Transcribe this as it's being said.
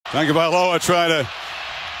Tagovailoa trying to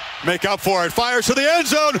make up for it. Fires to the end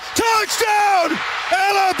zone. Touchdown!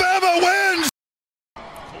 Alabama wins!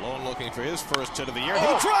 Malone looking for his first hit of the year. He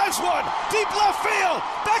drives one. Deep left field.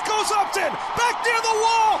 That goes Upton. Back near the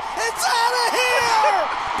wall. It's out of here!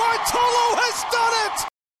 Bartolo has done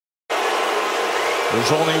it!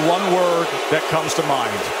 There's only one word that comes to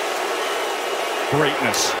mind.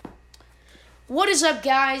 Greatness. What is up,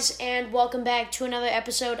 guys, and welcome back to another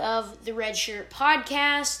episode of the Red Shirt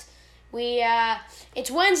Podcast. It's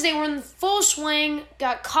Wednesday, we're in full swing,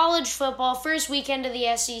 got college football, first weekend of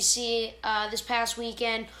the SEC this past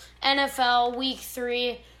weekend, NFL week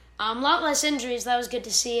 3, a lot less injuries, that was good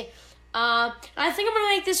to see. I think I'm going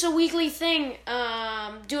to make this a weekly thing,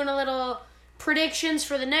 doing a little predictions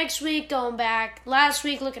for the next week, going back last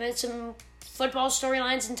week, looking at some football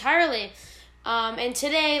storylines entirely. And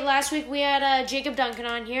today, last week we had Jacob Duncan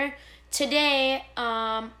on here. Today,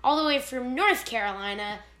 all the way from North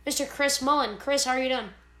Carolina, Mr. Chris Mullen. Chris, how are you doing?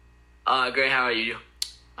 Great. How are you?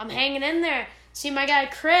 I'm hanging in there. See, my guy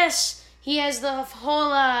Chris, he has the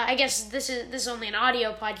whole, I guess this is only an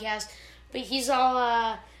audio podcast, but he's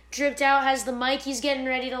all dripped out, has the mic. He's getting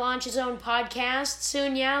ready to launch his own podcast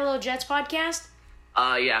soon, yeah? A little Jets podcast?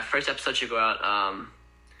 Yeah, first episode should go out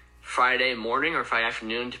Friday morning or Friday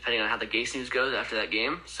afternoon, depending on how the Gase news goes after that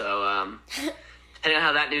game. So, depending on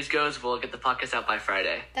how that news goes, we'll get the podcast out by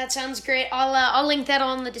Friday. That sounds great. I'll link that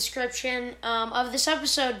on the description of this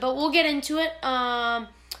episode, but we'll get into it. I'll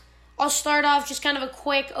start off just kind of a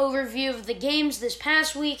quick overview of the games this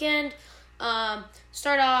past weekend.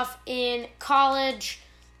 Start off in college.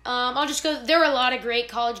 There were a lot of great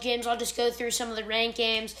college games. I'll just go through some of the ranked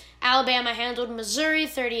games. Alabama handled Missouri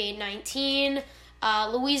 38-19.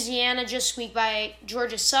 Louisiana just squeaked by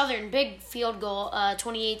Georgia Southern, big field goal,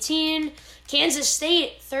 2018. Kansas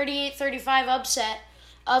State, 38-35 upset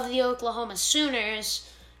of the Oklahoma Sooners.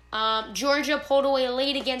 Georgia pulled away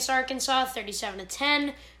late against Arkansas,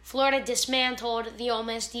 37-10. Florida dismantled the Ole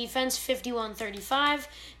Miss defense, 51-35.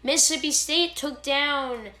 Mississippi State took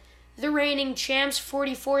down the reigning champs,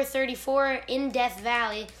 44-34 in Death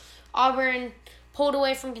Valley. Auburn pulled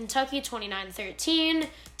away from Kentucky, 29-13.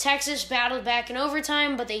 Texas battled back in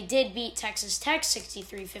overtime, but they did beat Texas Tech,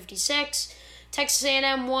 63-56. Texas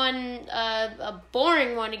A&M won a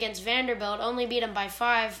boring one against Vanderbilt, only beat them by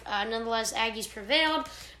 5. Nonetheless, Aggies prevailed.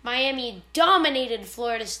 Miami dominated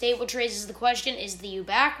Florida State, which raises the question, is the U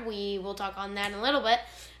back? We will talk on that in a little bit.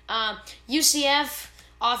 UCF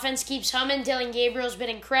offense keeps humming. Dylan Gabriel's been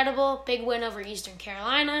incredible. Big win over Eastern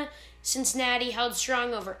Carolina. Cincinnati held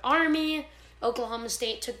strong over Army. Oklahoma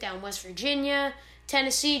State took down West Virginia.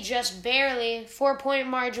 Tennessee just barely, 4-point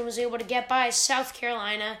margin, was able to get by South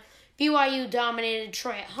Carolina. BYU dominated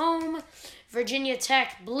Troy at home. Virginia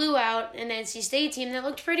Tech blew out an NC State team that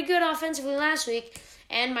looked pretty good offensively last week.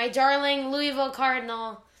 And my darling Louisville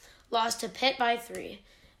Cardinal lost to Pitt by 3.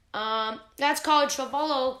 That's college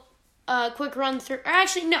football. Quick run through. Or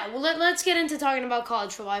actually, no. Let's get into talking about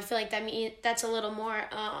college football. I feel like that's a little more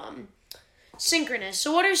synchronous.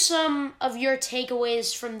 So what are some of your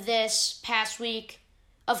takeaways from this past week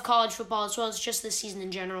of college football as well as just this season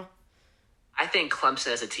in general? I think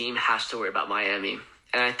Clemson as a team has to worry about Miami.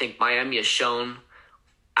 And I think Miami has shown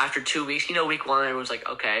after 2 weeks, week 1, everyone's like,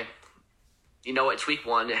 okay, it's week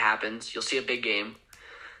 1, it happens. You'll see a big game.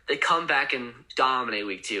 They come back and dominate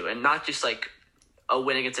week 2. And not just like a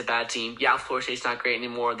win against a bad team. Yeah, Florida State's not great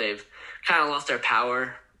anymore. They've kind of lost their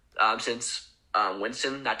power since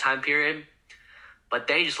Winston, that time period. But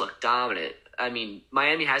they just look dominant. I mean,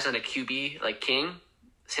 Miami hasn't a QB like King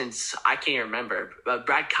since I can't even remember.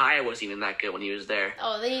 Brad Kaya wasn't even that good when he was there.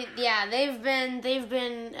 Oh, they've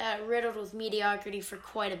been riddled with mediocrity for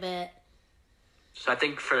quite a bit. So I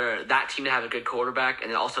think for that team to have a good quarterback and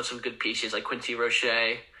then also some good pieces like Quincy Roche,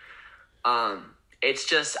 it's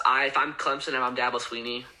just if I'm Clemson and I'm Dabo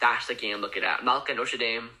Swinney, that's the game I'm looking at. I'm not looking at Notre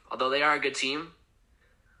Dame, although they are a good team.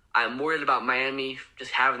 I'm worried about Miami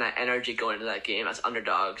just having that energy going into that game as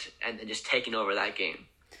underdogs and just taking over that game.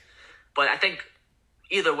 But I think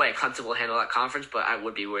either way, Clemson will handle that conference, but I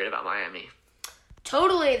would be worried about Miami.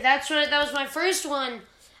 Totally. That was my first one.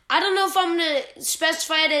 I don't know if I'm going to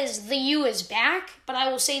specify it as the U is back, but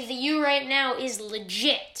I will say the U right now is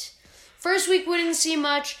legit. First week we didn't see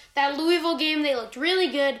much. That Louisville game, they looked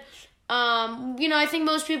really good. I think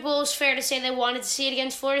most people, it's fair to say they wanted to see it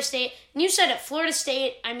against Florida State. And you said it, Florida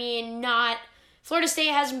State, Florida State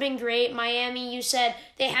hasn't been great. Miami, you said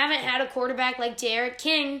they haven't had a quarterback like Derek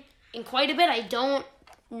King in quite a bit. I don't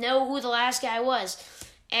know who the last guy was.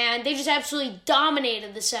 And they just absolutely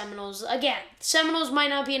dominated the Seminoles. Again, Seminoles might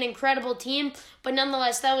not be an incredible team, but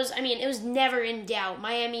nonetheless, it was never in doubt.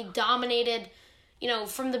 Miami dominated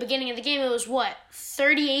from the beginning of the game, it was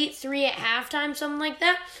 38-3 at halftime, something like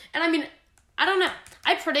that. And I don't know.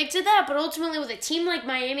 I predicted that, but ultimately with a team like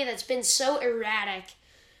Miami that's been so erratic,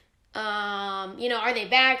 are they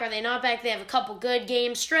back? Are they not back? They have a couple good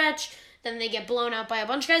game stretch, then they get blown out by a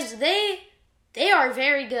bunch of guys. They are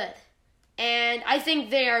very good. And I think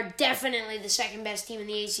they are definitely the second best team in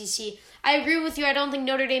the ACC. I agree with you. I don't think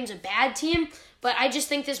Notre Dame's a bad team, but I just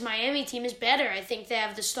think this Miami team is better. I think they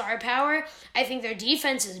have the star power. I think their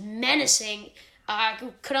defense is menacing. I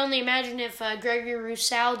could only imagine if Gregory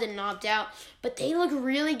Rousseau didn't opt out. But they look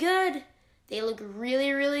really good. They look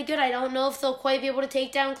really, really good. I don't know if they'll quite be able to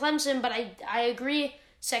take down Clemson, but I agree.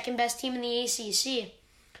 Second best team in the ACC.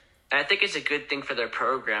 And I think it's a good thing for their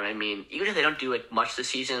program. I mean, even if they don't do much this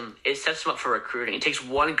season, it sets them up for recruiting. It takes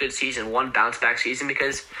one good season, one bounce-back season,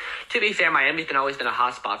 because, to be fair, Miami's always been a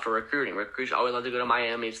hot spot for recruiting. Recruits always love to go to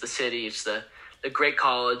Miami. It's the city. It's the great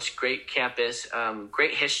college, great campus,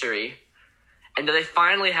 great history. And do they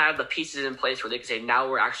finally have the pieces in place where they can say, now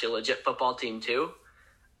we're actually a legit football team too?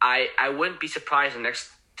 I wouldn't be surprised in the next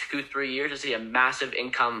 2-3 years to see a massive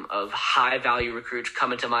income of high-value recruits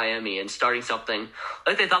coming to Miami and starting something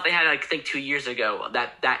like they thought they had, 2 years ago,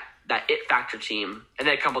 that it factor team, and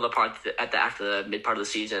then it crumbled apart after the mid part of the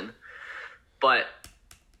season. But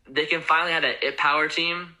they can finally have that it power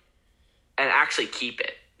team and actually keep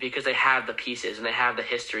it because they have the pieces and they have the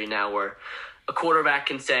history now where a quarterback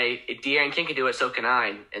can say, if De'Aaron King can do it, so can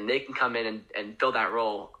I, and they can come in and fill that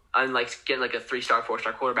role, unlike getting a 3-star,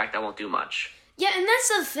 4-star quarterback that won't do much. Yeah, and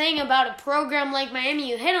that's the thing about a program like Miami.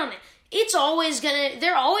 You hit on it.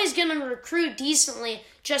 They're always gonna recruit decently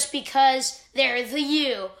just because they're the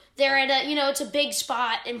U. They're at it's a big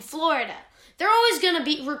spot in Florida. They're always gonna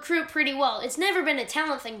recruit pretty well. It's never been a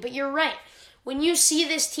talent thing, but you're right. When you see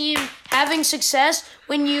this team having success,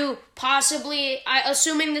 when you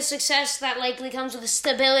assuming the success that likely comes with the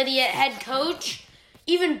stability at head coach,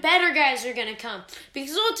 even better guys are gonna come.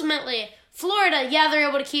 Because ultimately, Florida, they're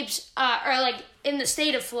able to keep, in the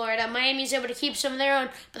state of Florida, Miami's able to keep some of their own,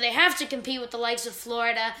 but they have to compete with the likes of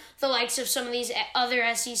Florida, the likes of some of these other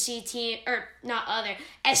SEC teams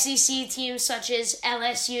such as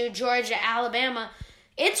LSU, Georgia, Alabama.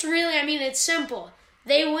 It's really, it's simple.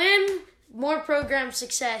 They win, more program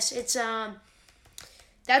success. It's,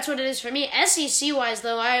 that's what it is for me. SEC-wise,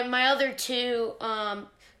 though, my other two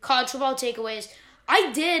college football takeaways,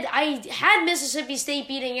 I had Mississippi State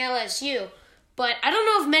beating LSU, but I don't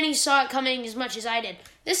know if many saw it coming as much as I did.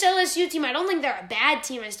 This LSU team, I don't think they're a bad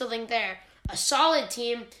team. I still think they're a solid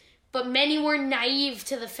team, but many were naive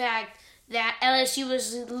to the fact that LSU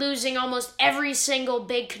was losing almost every single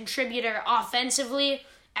big contributor offensively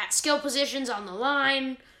at skill positions on the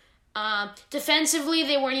line. Defensively,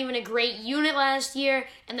 they weren't even a great unit last year,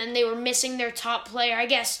 and then they were missing their top player. I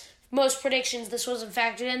guess most predictions, this wasn't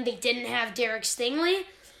factored in. They didn't have Derek Stingley.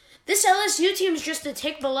 This LSU team is just a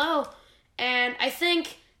tick below, and I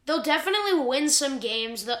think they'll definitely win some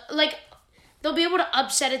games. They'll be able to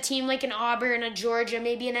upset a team like an Auburn, a Georgia,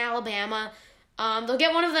 maybe an Alabama. They'll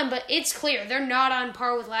get one of them, but it's clear they're not on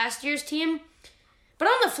par with last year's team. But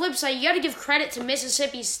on the flip side, you got to give credit to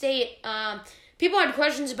Mississippi State. People had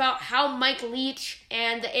questions about how Mike Leach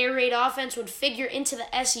and the air raid offense would figure into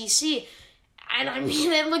the SEC. And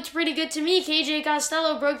it looked pretty good to me. KJ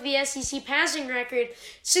Costello broke the SEC passing record.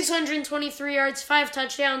 623 yards, 5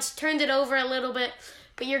 touchdowns, turned it over a little bit.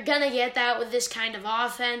 But you're going to get that with this kind of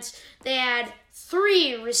offense. They had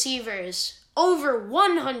 3 receivers over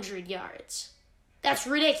 100 yards. That's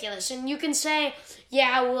ridiculous. And you can say,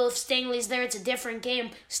 if Stingley's there, it's a different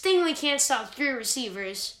game. Stingley can't stop 3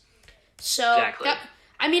 receivers. So, exactly.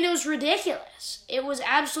 It was ridiculous. It was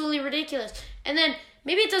absolutely ridiculous. And then,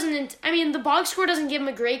 maybe it doesn't, the box score doesn't give him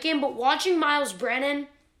a great game, but watching Miles Brennan,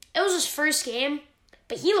 it was his first game,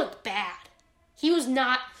 but he looked bad. He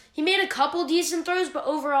made a couple decent throws, but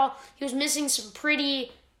overall, he was missing some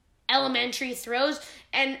pretty elementary throws.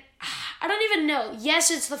 And I don't even know.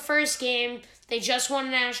 Yes, it's the first game. They just won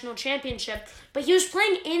a national championship, but he was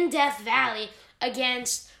playing in Death Valley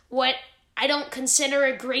against what I don't consider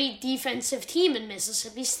a great defensive team in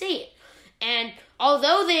Mississippi State. And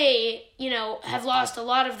although they, have lost a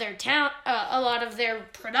lot of their talent, a lot of their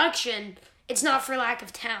production, it's not for lack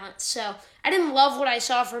of talent. So I didn't love what I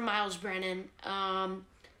saw from Miles Brennan.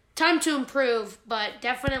 Time to improve, but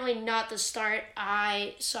definitely not the start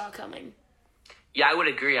I saw coming. Yeah, I would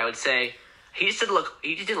agree. I would say he just didn't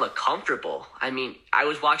look comfortable. I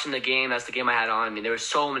was watching the game. That's the game I had on. There were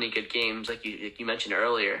so many good games, like you mentioned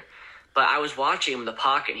earlier. But I was watching him in the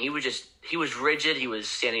pocket, and he was rigid. He was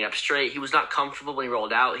standing up straight. He was not comfortable when he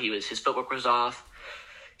rolled out. His footwork was off.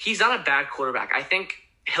 He's not a bad quarterback. I think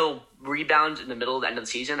he'll rebound in the middle of the end of the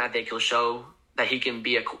season. I think he'll show that he can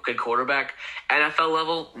be a good quarterback. NFL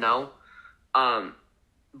level, no.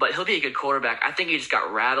 But he'll be a good quarterback. I think he just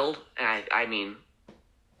got rattled. And I mean,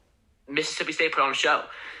 Mississippi State put on a show.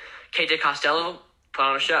 KJ Costello put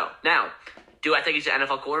on a show. Now, do I think he's an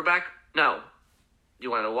NFL quarterback? No. Do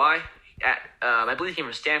you want to know why? I believe he came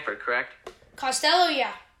from Stanford, correct? Costello,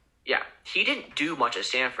 yeah. Yeah, he didn't do much at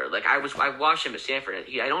Stanford. Like I watched him at Stanford.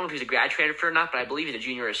 I don't know if he's a graduate or not, but I believe he's a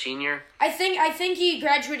junior or a senior. I think he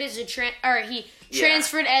graduated as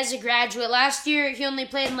transferred as a graduate. Last year, he only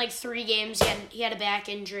played in like 3 games. He had a back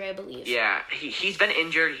injury, I believe. Yeah, he's been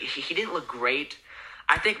injured. He didn't look great.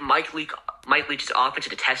 I think Mike Leach's offense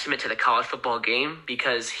is a testament to the college football game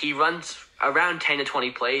because he runs around 10 to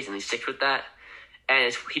 20 plays and he sticks with that,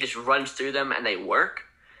 and he just runs through them and they work.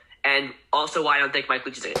 And also why I don't think Mike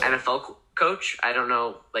Leach is an NFL coach. I don't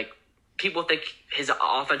know, like, people think his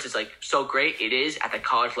offense is, like, so great. It is at the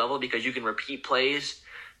college level because you can repeat plays.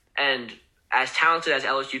 And as talented as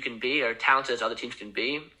LSU can be or talented as other teams can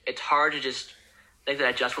be, it's hard to just make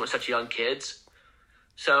that adjustment with such young kids.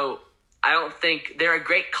 So I don't think they're a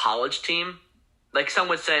great college team. Like, some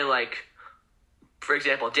would say, like, for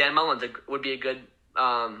example, Dan Mullen would be a good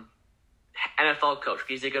NFL coach.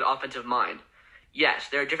 He's a good offensive mind. Yes,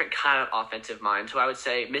 they're a different kind of offensive mind. So I would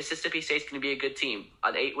say Mississippi State's going to be a good team,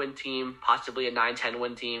 an 8-win team, possibly a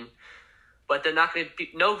 9-10-win team. But they're not going to be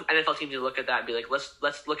 – no NFL team to look at that and be like,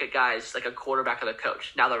 let's look at guys like a quarterback or the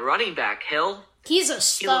coach. Now the running back, Hill – he's a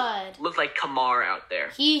stud. He looked like Kamar out there.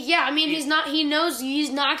 He's not – he knows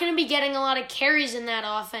he's not going to be getting a lot of carries in that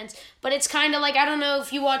offense. But it's kind of like – I don't know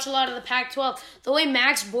if you watch a lot of the Pac-12. The way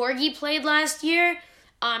Max Borghi played last year –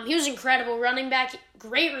 he was incredible running back,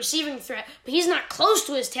 great receiving threat, but he's not close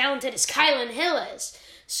to as talented as Kylan Hill is.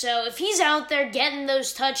 So if he's out there getting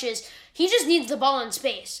those touches, he just needs the ball in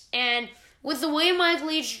space. And with the way Mike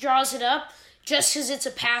Leach draws it up, just because it's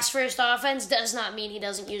a pass-first offense does not mean he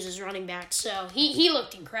doesn't use his running back. So he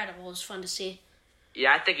looked incredible. It was fun to see.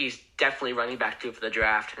 Yeah, I think he's definitely running back too for the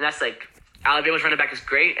draft. And that's like, Alabama's running back is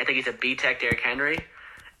great. I think he's a B-Tech Derrick Henry.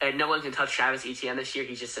 And no one can touch Travis Etienne this year.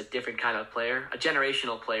 He's just a different kind of player, a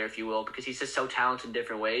generational player, if you will, because he's just so talented in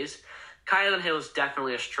different ways. Kylan Hill is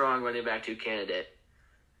definitely a strong running back 2 candidate.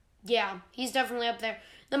 Yeah, he's definitely up there.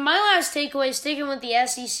 Then my last takeaway, sticking with the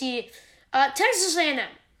SEC, Texas A&M.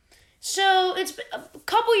 So it's been a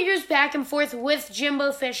couple years back and forth with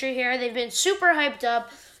Jimbo Fisher here. They've been super hyped up.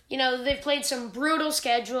 You know, they've played some brutal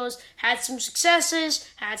schedules, had some successes,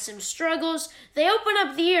 had some struggles. They open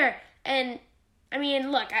up the year and... I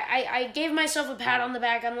mean, look, I gave myself a pat on the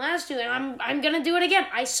back on the last 2, and I'm going to do it again.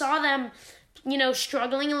 I saw them,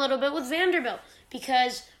 struggling a little bit with Vanderbilt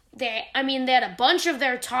because they had a bunch of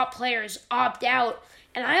their top players opt out,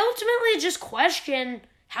 and I ultimately just question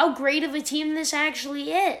how great of a team this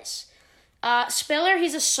actually is. Spiller,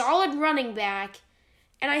 he's a solid running back,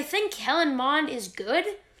 and I think Kellen Mond is good,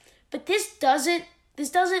 but this doesn't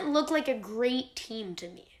look like a great team to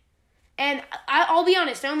me. And I'll be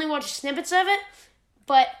honest, I only watched snippets of it,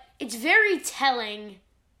 but it's very telling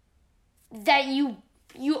that you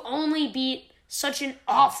only beat such an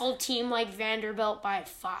awful team like Vanderbilt by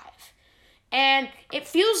 5. And it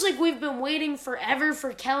feels like we've been waiting forever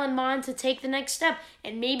for Kellen Mond to take the next step,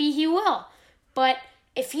 and maybe he will. But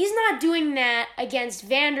if he's not doing that against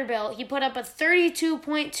Vanderbilt, he put up a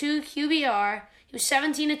 32.2 QBR, he was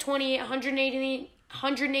 17-28,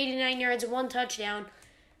 189 yards and 1 touchdown.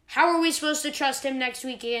 How are we supposed to trust him next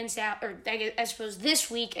week this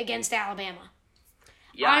week against Alabama?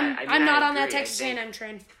 Yeah, I'm not on that Texas A&M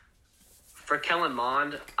train. For Kellen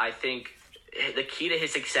Mond, I think the key to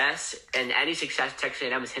his success and any success Texas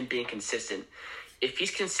A&M is him being consistent. If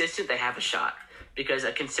he's consistent, they have a shot because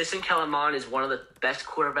a consistent Kellen Mond is one of the best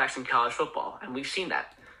quarterbacks in college football, and we've seen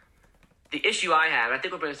that. The issue I have, I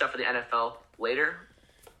think we'll bring this up for the NFL later.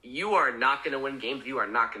 You are not going to win games if you are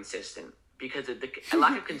not consistent. Because a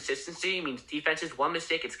lack of consistency means defenses, one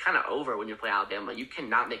mistake, it's kind of over when you play Alabama. You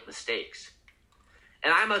cannot make mistakes.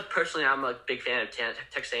 And I'm a big fan of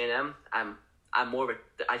Texas A&M.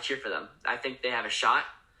 I cheer for them. I think they have a shot.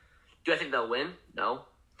 Do I think they'll win? No.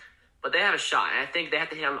 But they have a shot. And I think they have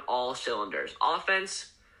to hit on all cylinders.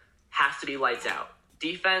 Offense has to be lights out.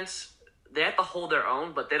 Defense, they have to hold their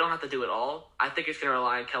own, but they don't have to do it all. I think it's going to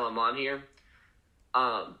rely on Kellen Mond here.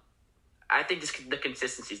 I think the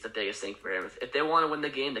consistency is the biggest thing for him. If they want to win the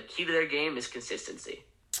game, the key to their game is consistency.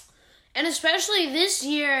 And especially this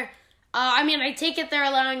year, I take it they're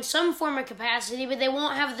allowing some form of capacity, but they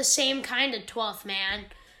won't have the same kind of 12th man,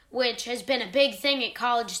 which has been a big thing at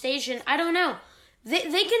College Station. I don't know. They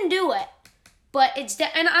can do it, but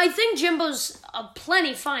and I think Jimbo's a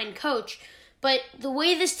plenty fine coach, But the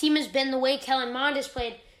way this team has been, the way Kellen Mond has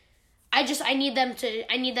played, I need them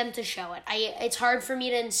to show it. It's hard for me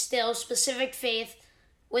to instill specific faith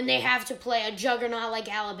when they have to play a juggernaut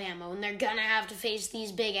like Alabama, when they're gonna have to face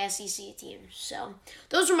these big SEC teams. So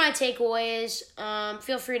those were my takeaways.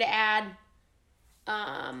 Feel free to add.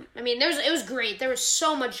 It was great. There was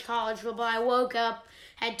so much college football. I woke up,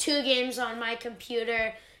 had 2 games on my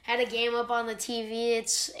computer, had a game up on the TV.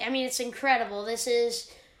 It's incredible.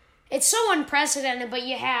 It's so unprecedented, but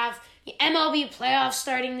you have MLB playoffs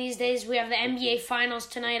starting these days. We have the NBA Finals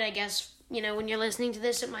tonight. I guess, when you're listening to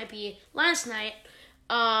this, it might be last night.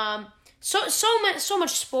 So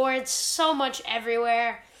much sports, so much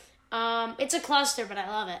everywhere. It's a cluster, but I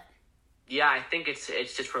love it. Yeah, I think it's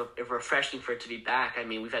just refreshing for it to be back. I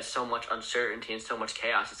mean, we've had so much uncertainty and so much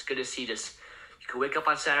chaos. It's good to see you can wake up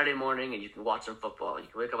on Saturday morning and you can watch some football. You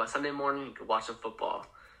can wake up on Sunday morning and you can watch some football.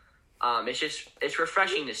 It's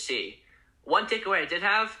refreshing to see. One takeaway I did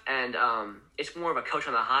have, and it's more of a coach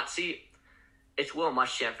on the hot seat, it's Will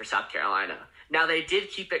Muschamp for South Carolina. Now, they did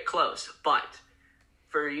keep it close, but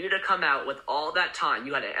for you to come out with all that time,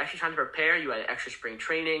 you had extra time to prepare, you had extra spring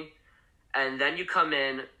training, and then you come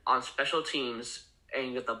in on special teams and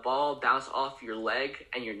you get the ball bounce off your leg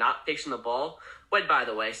and you're not fixing the ball. But by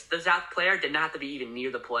the way, the South player did not have to be even near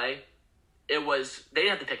the play. They didn't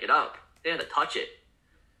have to pick it up. They didn't have to touch it.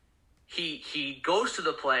 He goes to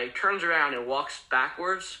the play, turns around and walks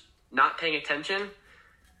backwards, not paying attention.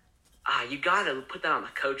 You got to put that on the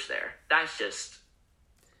coach there.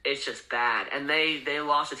 It's just bad. And they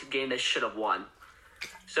lost a game they should have won.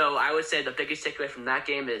 So I would say the biggest takeaway from that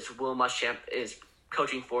game is Will Muschamp is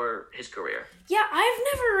coaching for his career. Yeah, I've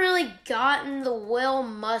never really gotten the Will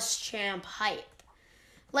Muschamp hype.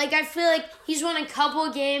 I feel like he's won a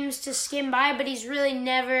couple games to skim by, but he's really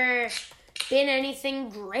never been anything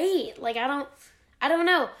great. I don't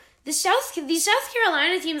know. These South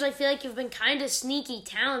Carolina teams, I feel like, have been kind of sneaky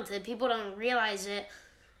talented. People don't realize it.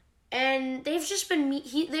 And they've just been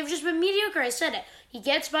mediocre. I said it. He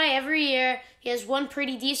gets by every year. He has one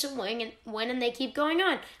pretty decent win, and they keep going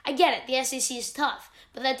on. I get it. The SEC is tough,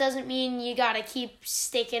 but that doesn't mean you gotta keep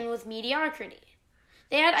sticking with mediocrity.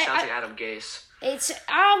 Sounds like Adam Gase.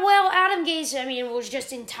 Adam Gase, was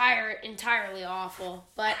just entirely awful.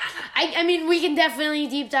 But we can definitely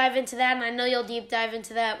deep dive into that, and I know you'll deep dive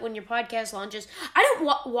into that when your podcast launches. I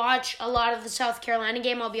don't watch a lot of the South Carolina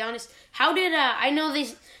game. I'll be honest. How did I know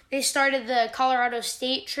they started the Colorado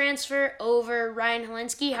State transfer over Ryan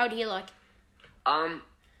Helensky? How did he look? I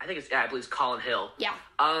believe it's Colin Hill. Yeah.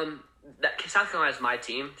 South Carolina is my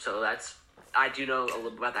team, so I do know a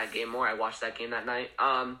little about that game more. I watched that game that night.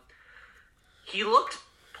 He looked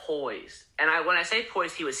poised, and when I say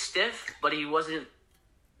poised, he was stiff, but he wasn't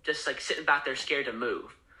just sitting back there scared to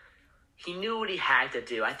move. He knew what he had to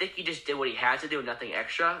do. I think he just did what he had to do and nothing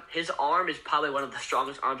extra. His arm is probably one of the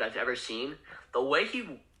strongest arms I've ever seen. The way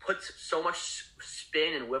he puts so much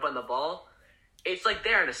spin and whip on the ball, it's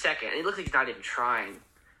there in a second, and he looks like he's not even trying.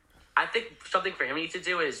 I think something for him he needs to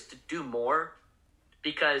do is to do more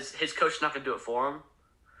because his coach is not going to do it for him.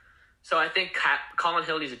 So I think Colin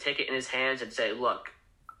Hill needs to take it in his hands and say, look,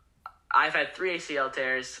 I've had 3 ACL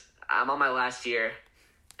tears. I'm on my last year.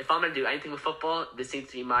 If I'm going to do anything with football, this needs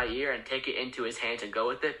to be my year, and take it into his hands and go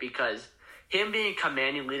with it, because him being a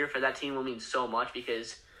commanding leader for that team will mean so much,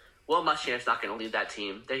 because Will Muschamp's not going to lead that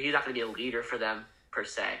team. He's not going to be a leader for them per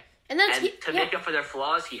se. And to make up for their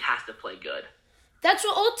flaws, he has to play good. That's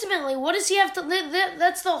what what does he have to live?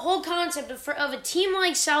 That's the whole concept of a team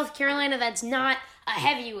like South Carolina that's not a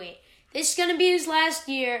heavyweight. This is going to be his last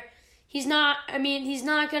year. He's not going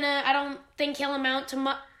to, I don't think he'll amount to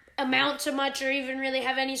much or even really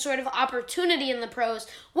have any sort of opportunity in the pros.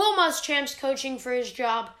 Will Muschamp's coaching for his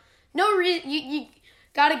job. You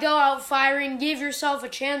got to go out firing, give yourself a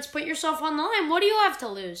chance, put yourself on the line. What do you have to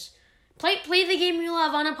lose? Play the game you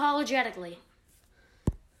love unapologetically.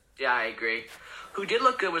 Yeah, I agree. Who did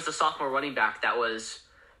look good was the sophomore running back that was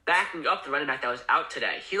backing up the running back that was out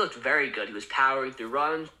today. He looked very good. He was powering through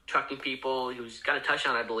runs, trucking people. He got a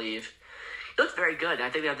touchdown, I believe. He looked very good. And I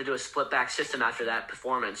think they have to do a split-back system after that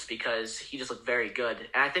performance because he just looked very good.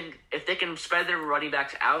 And I think if they can spread their running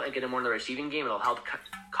backs out and get him more in the receiving game, it'll help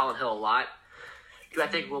Colin Hill a lot. Do I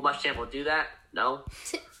think Will Muschamp will do that? No.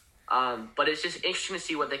 But it's just interesting to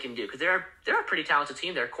see what they can do because they're a pretty talented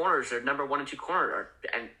team. Their corners, their number 1 and 2 corner, are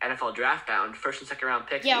NFL draft bound, first and second round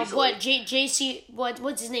picks. Yeah, easily.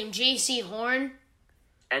 What's his name? J.C. Horn.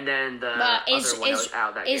 And then the other one that was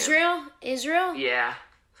out that game. Israel. Yeah,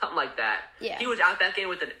 something like that. Yeah, he was out that game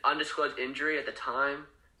with an undisclosed injury at the time,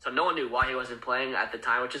 so no one knew why he wasn't playing at the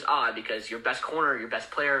time, which is odd because your best corner, your best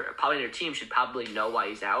player, probably in your team should probably know why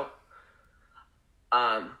he's out.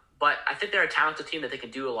 But I think they're a talented team that they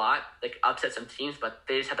can do a lot, like upset some teams, but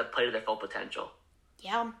they just have to play to their full potential.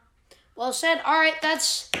 Yeah. Well said. All right,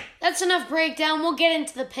 that's enough breakdown. We'll get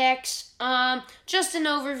into the picks. Just an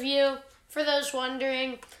overview for those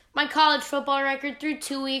wondering. My college football record through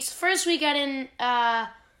 2 weeks. First week I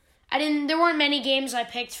didn't. There weren't many games I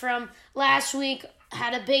picked from. Last week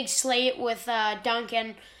had a big slate with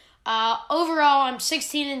Duncan. Overall, I'm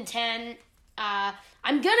 16-10.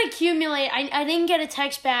 I'm going to accumulate. I didn't get a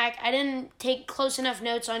text back. I didn't take close enough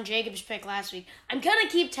notes on Jacob's pick last week. I'm going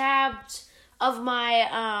to keep tabs of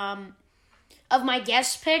my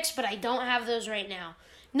guest picks, but I don't have those right now.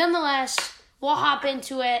 Nonetheless, we'll hop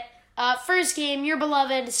into it. First game, your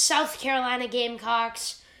beloved South Carolina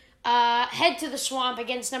Gamecocks head to the Swamp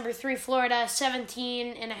against number 3 Florida,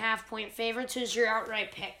 17.5-point favorites. Who's your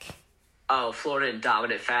outright pick? Oh, Florida in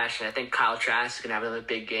dominant fashion. I think Kyle Trask is going to have another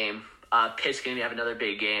big game. Pitt's going to have another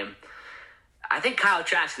big game. I think Kyle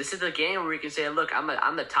Trask, this is the game where we can say, look,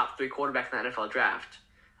 I'm the top 3 quarterback in the NFL draft.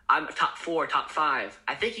 I'm top 4, top 5.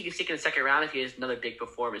 I think he can stick in the second round if he has another big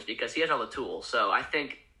performance because he has all the tools. So I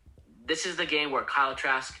think this is the game where Kyle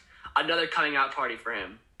Trask, another coming out party for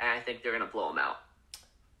him, and I think they're going to blow him out.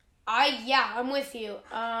 I'm with you.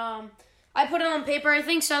 I put it on paper. I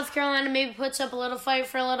think South Carolina maybe puts up a little fight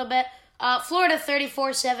for a little bit. Florida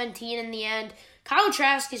 34-17 in the end. Kyle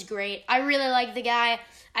Trask is great. I really like the guy.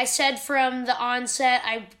 I said from the onset,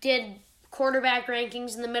 I did quarterback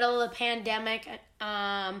rankings in the middle of the pandemic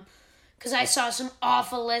because I saw some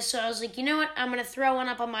awful lists. So I was like, you know what? I'm going to throw one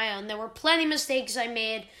up on my own. There were plenty of mistakes I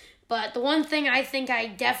made, but the one thing I think I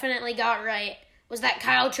definitely got right was that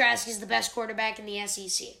Kyle Trask is the best quarterback in the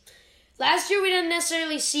SEC. Last year, we didn't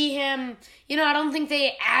necessarily see him. I don't think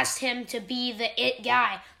they asked him to be the it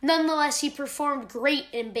guy. Nonetheless, he performed great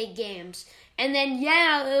in big games. And then,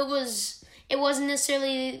 it wasn't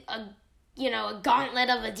necessarily a gauntlet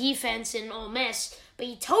of a defense in Ole Miss, but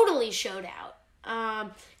he totally showed out.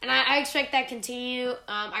 And I expect that to continue.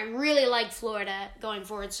 I really like Florida going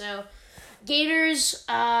forward. So, Gators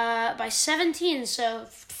by 17. So,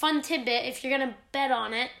 fun tidbit, if you're going to bet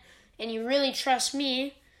on it and you really trust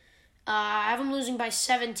me, I have them losing by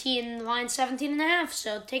 17, the line 17.5,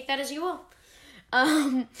 so take that as you will.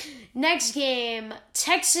 Next game,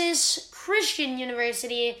 Texas Christian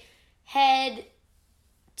University head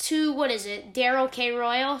to, Darrell K.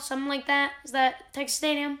 Royal, something like that? Is that Texas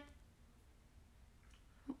Stadium?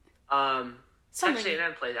 Texas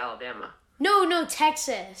A&M plays Alabama. No,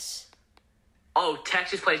 Texas. Oh,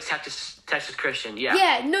 Texas plays Texas Christian, yeah.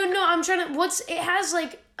 Yeah, no, I'm trying to,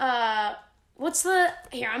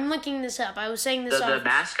 here, I'm looking this up. I was saying this the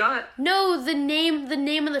mascot? No, the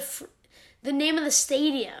name of the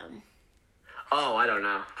stadium. Oh, I don't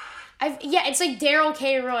know. It's like Darrell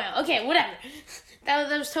K. Royal. Okay, whatever. That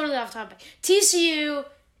was totally off topic. TCU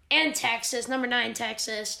and Texas, number 9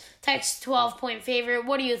 Texas. Texas 12-point favorite.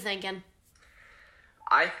 What are you thinking?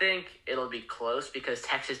 I think it'll be close because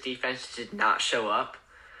Texas defense did not show up.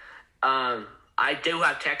 I do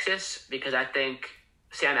have Texas because I think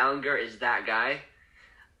Sam Ehlinger is that guy.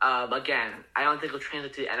 Again, I don't think he'll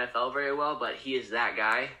translate to the NFL very well, but he is that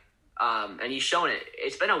guy. And he's shown it.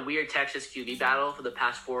 It's been a weird Texas QB battle for the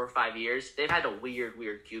past 4 or 5 years. They've had a weird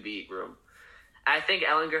QB room. And I think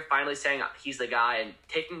Ehlinger finally saying he's the guy and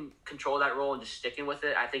taking control of that role and just sticking with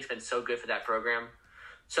it, I think has been so good for that program.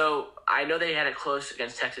 So I know they had it close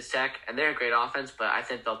against Texas Tech, and they're a great offense, but I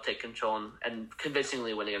think they'll take control and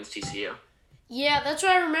convincingly win against TCU. Yeah, that's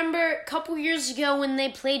what I remember a couple years ago when they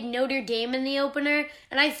played Notre Dame in the opener.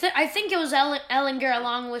 And I think it was Ehlinger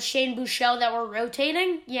along with Shane Buechele that were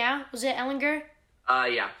rotating. Yeah, was it Ehlinger?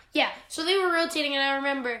 Yeah. Yeah, so they were rotating, and I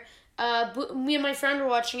remember me and my friend were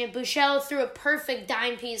watching it. Buechele threw a perfect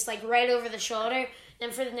dime piece, right over the shoulder.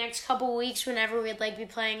 And for the next couple weeks, whenever we'd, be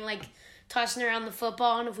playing, tossing around the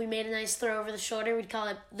football, and if we made a nice throw over the shoulder, we'd call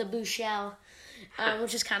it the Buechele,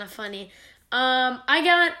 which is kind of funny. I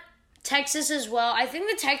got Texas as well. I think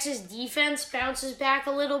the Texas defense bounces back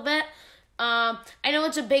a little bit. I know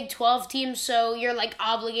it's a Big 12 team, so you're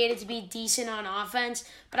obligated to be decent on offense,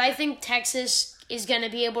 but I think Texas is going to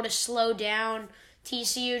be able to slow down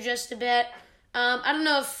TCU just a bit. I don't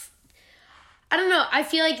know. I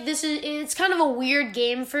feel like it's kind of a weird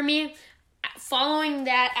game for me. Following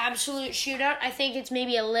that absolute shootout, I think it's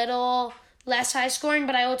maybe a little less high scoring,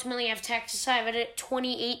 but I ultimately have Texas. I have it at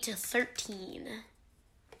 28-13.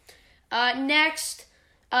 Next,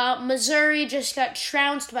 Missouri just got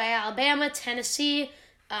trounced by Alabama. Tennessee,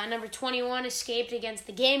 number 21, escaped against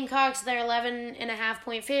the Gamecocks. They're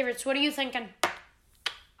 11.5-point favorites. What are you thinking?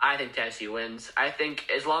 I think Tennessee wins. I think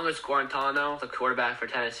as long as Guarantano, the quarterback for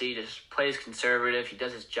Tennessee, just plays conservative, he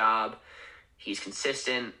does his job, He's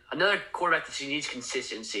consistent. Another quarterback that needs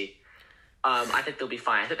consistency. I think they'll be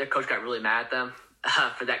fine. I think their coach got really mad at them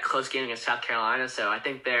for that close game against South Carolina. So I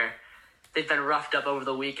think they've been roughed up over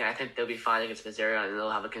the week, and I think they'll be fine against Missouri, and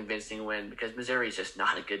they'll have a convincing win because Missouri is just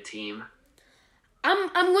not a good team.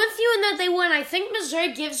 I'm with you in that they win. I think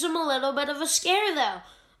Missouri gives them a little bit of a scare, though.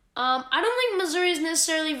 I don't think Missouri's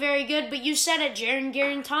necessarily very good, but you said it, Jaron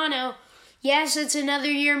Garantano. Yes, it's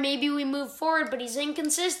another year. Maybe we move forward, but he's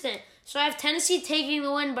inconsistent. So I have Tennessee taking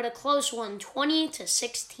the win, but a close one,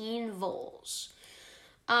 20-16 Vols.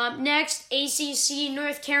 Next, ACC,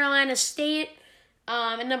 North Carolina State,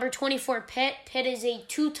 at number 24, Pitt. Pitt is a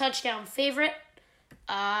 2-touchdown favorite.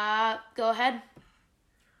 Go ahead.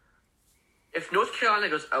 If North Carolina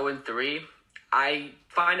goes 0-3, I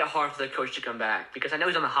find it hard for the coach to come back because I know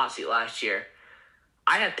he's on the hot seat last year.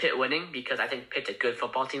 I have Pitt winning because I think Pitt's a good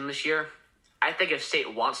football team this year. I think if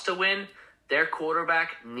State wants to win, their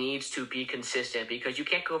quarterback needs to be consistent because you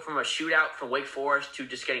can't go from a shootout from Wake Forest to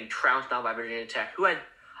just getting trounced down by Virginia Tech, who had,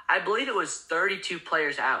 I believe it was 32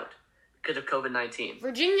 players out because of COVID-19.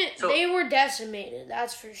 Virginia, they were decimated,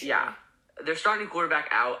 that's for sure. Yeah. Their starting quarterback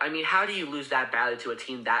out. I mean, how do you lose that badly to a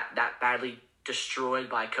team that badly destroyed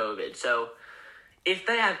by COVID? So if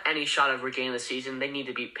they have any shot of regaining the season, they need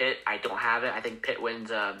to beat Pitt. I don't have it. I think Pitt wins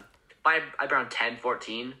by around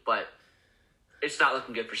 10-14, but it's not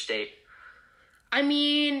looking good for State. I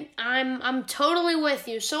mean, I'm totally with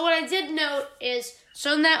you. So what I did note is,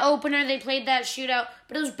 so in that opener, they played that shootout,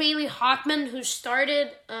 but it was Bailey Hockman who started.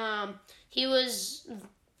 He was,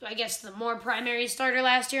 I guess, the more primary starter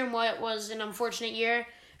last year in what was an unfortunate year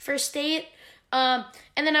for State. And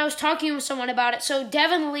then I was talking with someone about it. So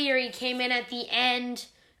Devin Leary came in at the end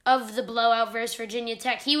of the blowout versus Virginia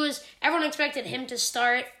Tech. Everyone expected him to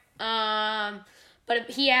start, but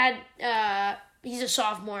he had, he's a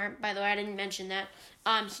sophomore, by the way, I didn't mention that.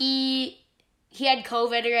 He had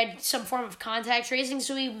COVID or had some form of contact tracing,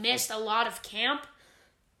 so he missed a lot of camp.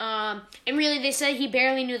 And really, they said he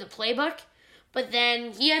barely knew the playbook. But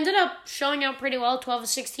then he ended up showing out pretty well, 12 of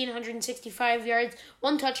 16, 165 yards,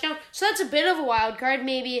 1 touchdown. So that's a bit of a wild card.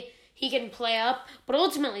 Maybe he can play up. But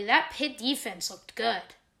ultimately, that Pitt defense looked good.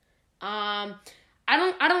 I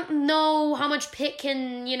don't know how much Pitt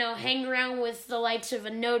can, hang around with the likes of a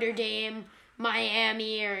Notre Dame,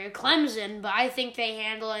 Miami, or Clemson. But I think they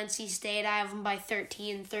handle NC State. I have them by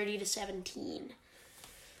 13, 30-17.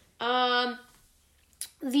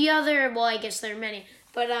 The other, well, I guess there are many.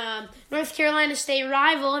 But North Carolina State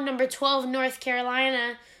rival, number 12, North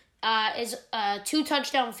Carolina, is a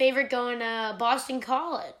 2-touchdown favorite going to Boston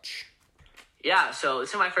College. Yeah, so this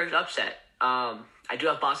is my first upset. I do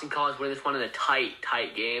have Boston College winning this one in a tight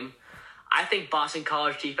game. I think Boston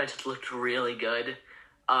College defense has looked really good.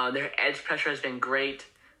 Their edge pressure has been great.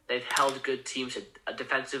 They've held good teams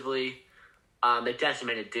defensively. They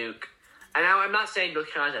decimated Duke. And now I'm not saying North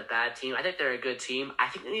Carolina's a bad team. I think they're a good team. I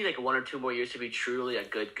think they need 1 or 2 more years to be truly a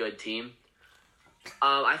good team.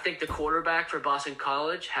 I think the quarterback for Boston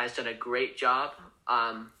College has done a great job.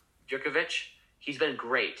 Jurkovich, he's been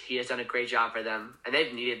great. He has done a great job for them, and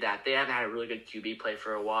they've needed that. They haven't had a really good QB play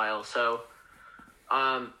for a while. So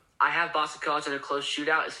I have Boston College in a close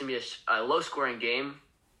shootout. It's going to be a low-scoring game.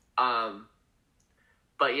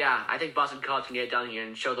 But, yeah, I think Boston College can get it done here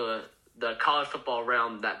and show the college football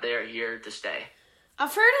realm that they're here to stay.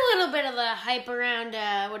 I've heard a little bit of the hype around,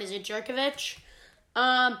 Jurkovich.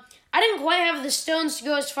 I didn't quite have the stones to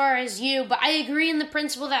go as far as you, but I agree in the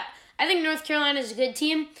principle that I think North Carolina is a good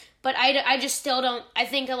team, but I just still don't. I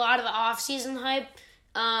think a lot of the off-season hype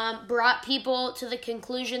brought people to the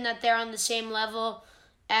conclusion that they're on the same level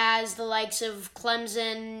as the likes of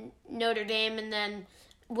Clemson, Notre Dame, and then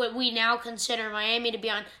what we now consider Miami to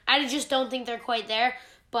be on. I just don't think they're quite there,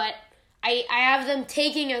 but I have them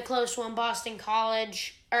taking a close one, Boston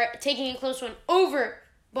College, or taking a close one over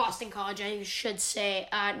Boston College, I should say.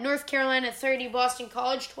 North Carolina 30, Boston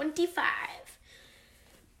College 25.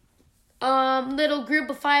 Little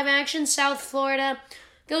group of 5 action. South Florida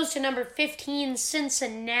goes to number 15,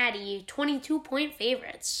 Cincinnati, 22-point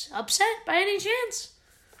favorites. Upset by any chance?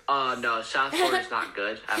 No, South Florida's not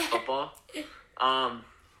good at football.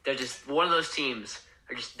 They're just one of those teams.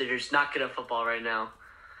 They're just not good at football right now.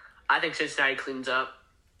 I think Cincinnati cleans up.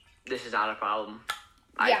 This is not a problem.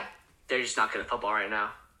 Yeah. They're just not good at football right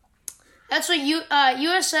now. That's what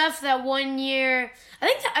USF that 1 year. I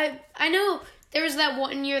think I know there was that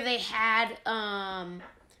 1 year they had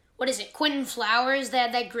Quentin Flowers. They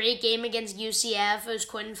had that great game against UCF. It was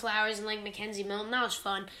Quentin Flowers and Mackenzie Milton. That was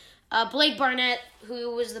fun. Blake Barnett,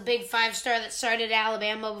 who was the big 5-star that started at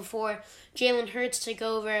Alabama before Jalen Hurts took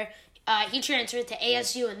over. He transferred to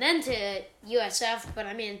ASU and then to USF, but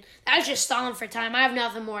I mean, that's just stalling for time. I have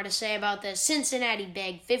nothing more to say about this. Cincinnati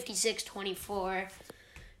big, 56-24,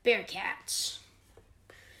 Bearcats.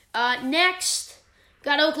 Next,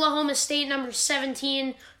 got Oklahoma State, number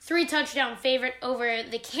 17, 3-touchdown favorite over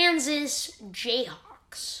the Kansas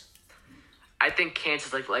Jayhawks. I think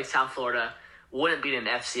Kansas, like South Florida, wouldn't beat an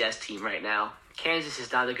FCS team right now. Kansas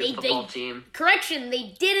is not a good football team. Correction,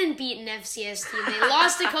 they didn't beat an FCS team. They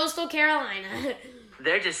lost to Coastal Carolina.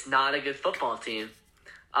 They're just not a good football team.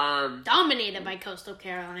 Dominated by Coastal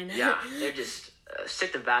Carolina. Yeah, they're just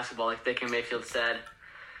sick of basketball, like Baker Mayfield said.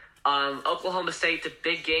 Oklahoma State's a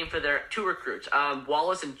big game for their two recruits.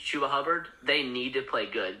 Wallace and Chuba Hubbard, they need to play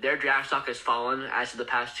good. Their draft stock has fallen as of the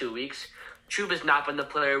past 2 weeks. Chuba's not been the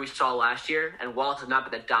player we saw last year, and Wallace has not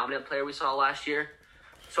been the dominant player we saw last year.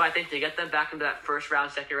 So I think to get them back into that first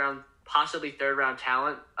round, second round, possibly third round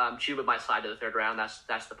talent, Chuba might slide to the third round.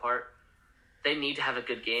 That's the part. They need to have a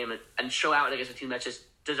good game and show out against a team that just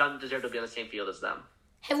doesn't deserve to be on the same field as them.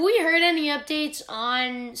 Have we heard any updates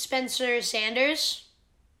on Spencer Sanders?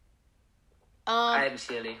 I haven't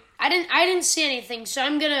seen any. I didn't see anything, so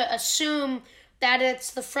I'm gonna assume that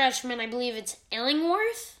it's the freshman. I believe it's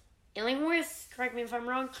Illingworth. Correct me if I'm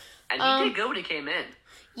wrong. And he did good when he came in.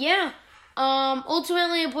 Yeah.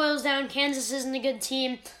 Ultimately, it boils down. Kansas isn't a good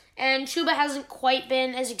team, and Chuba hasn't quite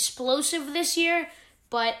been as explosive this year.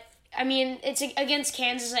 But I mean, it's against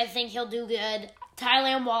Kansas. I think he'll do good.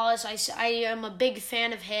 Tylan Wallace, I am a big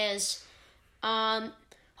fan of his.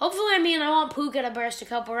 Hopefully, I want Puka to burst a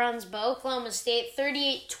couple runs, but Oklahoma State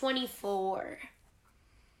 38-24.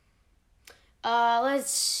 Let's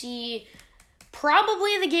see.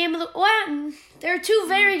 Probably the game of the... Well, there are two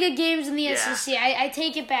very good games in the SEC. I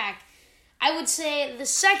take it back. I would say the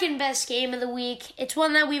second best game of the week. It's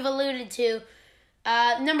one that we've alluded to.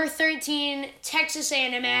 Number 13, Texas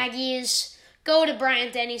A&M Aggies go to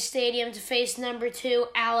Bryant-Denny Stadium to face number 2,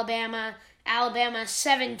 Alabama. Alabama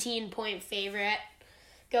 17-point favorite.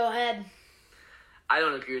 Go ahead. I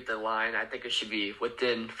don't agree with the line. I think it should be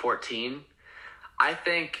within 14. I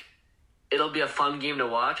think it'll be a fun game to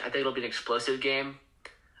watch. I think it'll be an explosive game.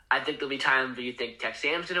 I think there'll be times where you think Texas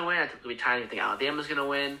A&M's going to win. I think there'll be times where you think Alabama's going to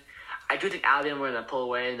win. I do think Alabama are going to pull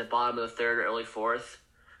away in the bottom of the third or early fourth.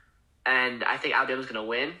 And I think Alabama's going to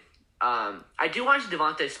win. I do want to see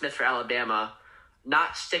Devontae Smith for Alabama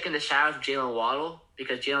not stick in the shadows of Jalen Waddle,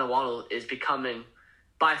 because Jalen Waddle is becoming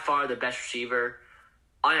by far the best receiver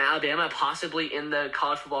on Alabama, possibly in the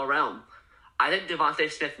college football realm. I think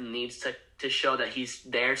Devontae Smith needs to show that he's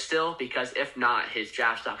there still, because if not, his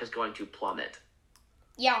draft stock is going to plummet.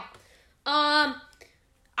 Yeah. I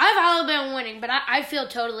have Alabama winning, but I feel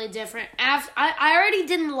totally different. I already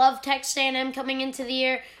didn't love Texas A&M coming into the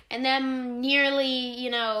year, and then nearly,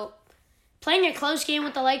 playing a close game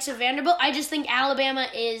with the likes of Vanderbilt. I just think Alabama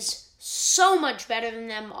is so much better than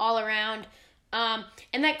them all around.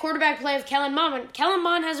 And that quarterback play of Kellen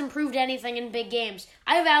Mond hasn't proved anything in big games.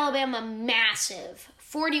 I have Alabama massive,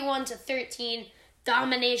 41-13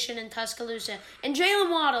 domination in Tuscaloosa. And Jalen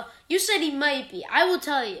Waddle, you said he might be. I will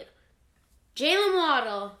tell you, Jalen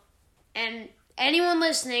Waddle, and anyone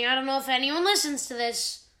listening, I don't know if anyone listens to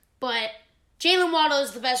this, but Jalen Waddle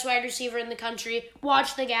is the best wide receiver in the country.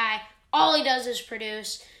 Watch the guy. All he does is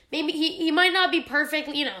produce. Maybe he might not be perfect.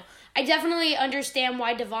 I definitely understand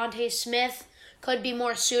why Devontae Smith could be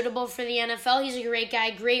more suitable for the NFL. He's a great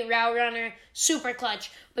guy, great route runner, super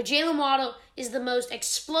clutch. But Jalen Waddle is the most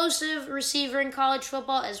explosive receiver in college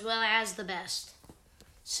football, as well as the best.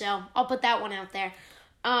 So I'll put that one out there.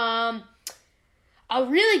 A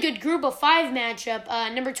really good group of 5 matchup.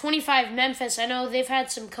 Number 25, Memphis. I know they've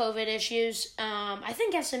had some COVID issues. I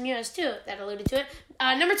think SMU has too, that alluded to it.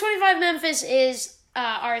 Number 25, Memphis is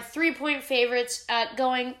our 3-point favorites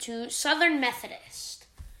going to Southern Methodist.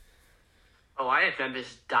 Oh, I have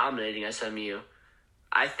Memphis dominating SMU.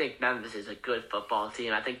 I think Memphis is a good football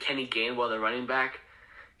team. I think Kenny Gainwell, the running back,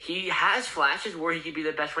 he has flashes where he could be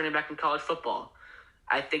the best running back in college football.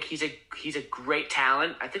 I think he's a great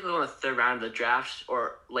talent. I think we'll go in the third round of the draft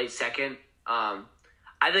or late second. I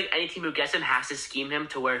think any team who gets him has to scheme him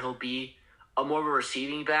to where he'll be a more of a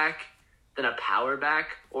receiving back than a power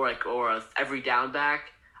back or a every down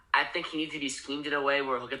back. I think he needs to be schemed in a way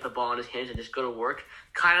where he'll get the ball in his hands and just go to work,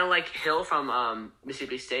 kind of like Hill from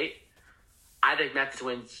Mississippi State. I think Memphis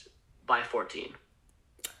wins by 14.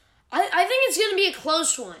 I think it's going to be a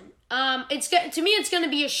close one. To me, it's going to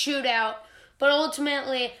be a shootout. But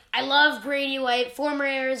ultimately, I love Brady White, former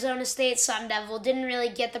Arizona State Sun Devil. Didn't really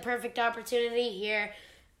get the perfect opportunity here.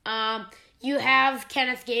 You have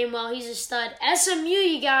Kenneth Gainwell. He's a stud. SMU,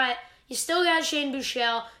 you still got Shane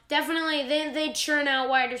Buechele. Definitely, they churn out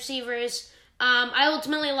wide receivers. I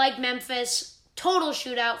ultimately like Memphis. Total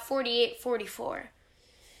shootout, 48-44.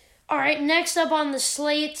 All right, next up on the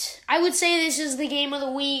slate, I would say this is the game of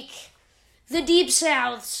the week. The Deep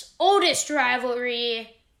South's oldest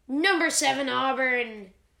rivalry, number 7 Auburn,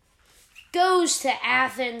 goes to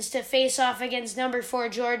Athens to face off against number 4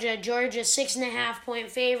 Georgia. Georgia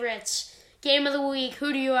 6.5-point favorites. Game of the week,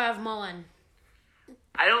 who do you have, Mullen?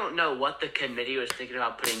 I don't know what the committee was thinking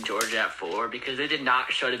about putting Georgia at 4 because they did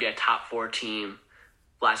not show to be a top 4 team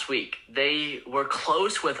last week. They were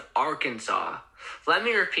close with Arkansas. Let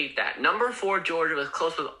me repeat that. Number 4 Georgia was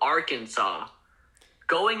close with Arkansas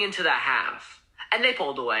going into that half. And they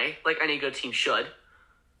pulled away, like any good team should.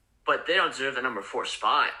 But they don't deserve the number 4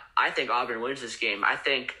 spot. I think Auburn wins this game. I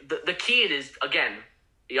think the key is, again,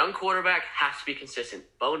 a young quarterback has to be consistent.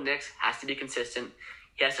 Bo Nix has to be consistent.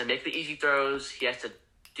 He has to make the easy throws. He has to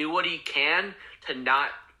do what he can to not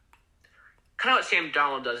 – kind of what Sam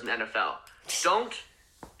Darnold does in the NFL. Don't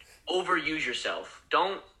overuse yourself.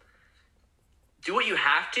 Don't do what you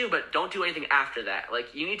have to, but don't do anything after that.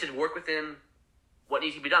 Like, you need to work within what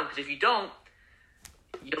needs to be done, because if you don't,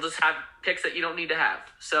 you'll just have picks that you don't need to have.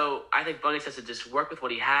 So I think Bo Nix has to just work with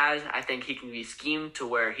what he has. I think he can be schemed to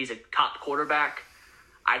where he's a top quarterback.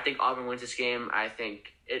 I think Auburn wins this game. I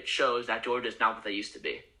think it shows that Georgia's not what they used to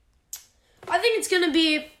be. I think it's going to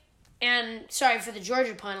be, and sorry for the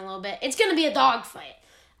Georgia pun a little bit, it's going to be a dogfight.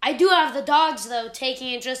 I do have the Dogs, though,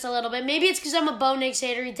 taking it just a little bit. Maybe it's because I'm a Bo Nix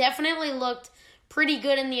hater. He definitely looked pretty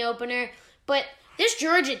good in the opener. But this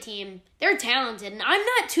Georgia team, they're talented. And I'm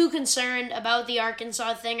not too concerned about the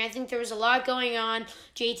Arkansas thing. I think there was a lot going on.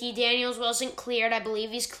 JT Daniels wasn't cleared. I believe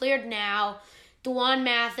he's cleared now. Dwan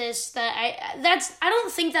Mathis. I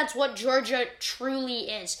don't think that's what Georgia truly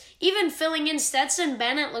is. Even filling in Stetson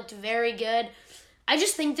Bennett looked very good. I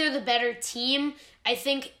just think they're the better team. I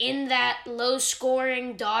think in that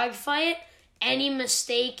low-scoring dogfight, any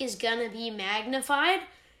mistake is going to be magnified.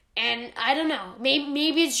 And I don't know.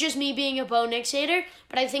 Maybe it's just me being a Bo Nix hater,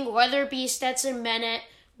 but I think whether it be Stetson Bennett,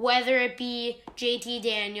 whether it be JT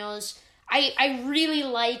Daniels, I really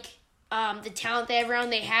like the talent they have around.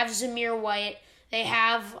 They have Zamir White. They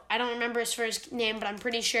have, I don't remember his first name, but I'm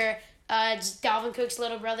pretty sure it's Dalvin Cook's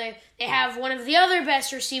little brother. They have one of the other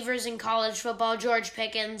best receivers in college football, George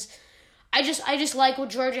Pickens. I just like what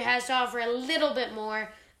Georgia has to offer a little bit more.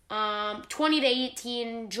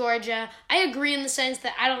 20-18 Georgia. I agree in the sense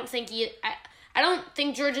that I don't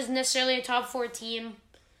think Georgia's necessarily a top 4 team.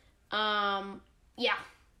 Yeah.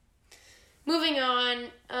 Moving on.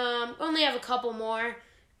 Only have a couple more.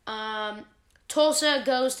 Tulsa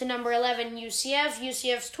goes to number 11 UCF.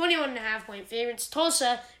 UCF's 21.5-point favorites.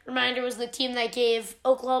 Tulsa, reminder, was the team that gave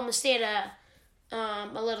Oklahoma State a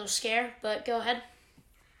little scare, but go ahead.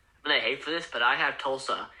 I'm going to hate for this, but I have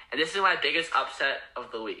Tulsa. And this is my biggest upset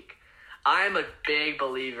of the week. I'm a big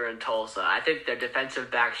believer in Tulsa. I think their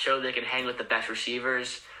defensive backs show they can hang with the best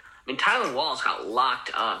receivers. I mean, Tylan Wallace got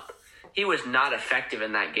locked up. He was not effective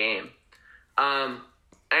in that game. And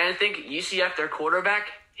I think UCF, their quarterback,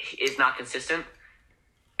 is not consistent.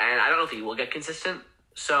 And I don't know if he will get consistent.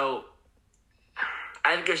 So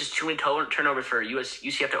I think there's just too many turnovers for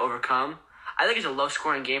UCF to overcome. I think it's a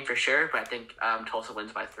low-scoring game for sure, but I think Tulsa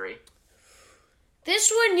wins by 3.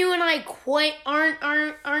 This one, you and I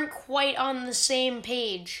aren't quite on the same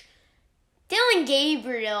page. Dillon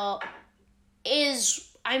Gabriel he's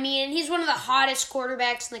one of the hottest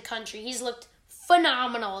quarterbacks in the country. He's looked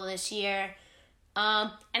phenomenal this year.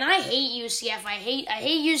 And I hate UCF. I hate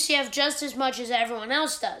UCF just as much as everyone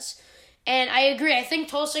else does. And I agree. I think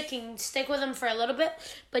Tulsa can stick with him for a little bit.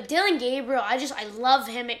 But Dillon Gabriel, I love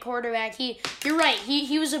him at quarterback. You're right.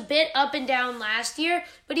 He was a bit up and down last year.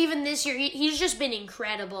 But even this year, he's just been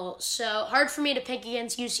incredible. So hard for me to pick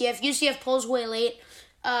against UCF. UCF pulls away late.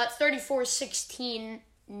 34-16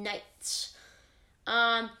 Knights.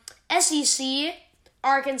 SEC,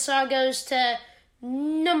 Arkansas goes to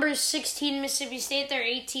number 16 Mississippi State. They're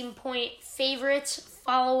 18-point favorites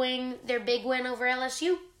following their big win over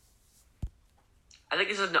LSU. I think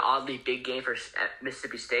this is an oddly big game for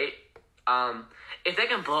Mississippi State. If they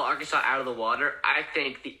can blow Arkansas out of the water, I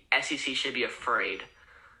think the SEC should be afraid.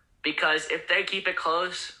 Because if they keep it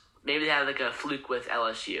close, maybe they have like a fluke with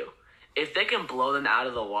LSU. If they can blow them out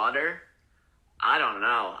of the water, I don't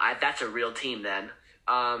know. That's a real team then.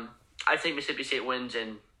 I think Mississippi State wins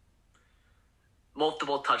in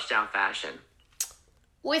multiple touchdown fashion.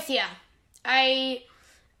 With ya. I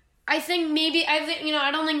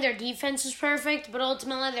don't think their defense is perfect, but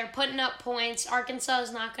ultimately they're putting up points. Arkansas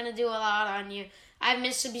is not going to do a lot on you. I have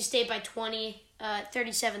Mississippi State by 20,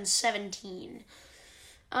 37-17.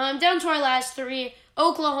 Down to our last three.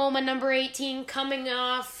 Oklahoma, number 18, coming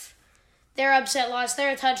off their upset loss.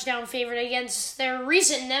 They're a touchdown favorite against their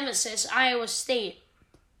recent nemesis, Iowa State.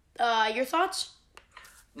 Your thoughts?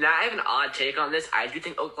 Now, I have an odd take on this. I do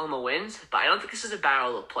think Oklahoma wins, but I don't think this is a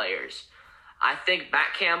battle of players. I think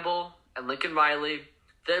Matt Campbell and Lincoln Riley,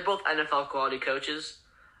 they're both NFL quality coaches.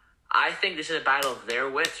 I think this is a battle of their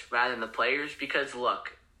wits rather than the players because,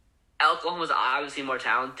 look, Oklahoma's obviously more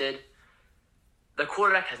talented. The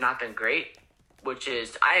quarterback has not been great, which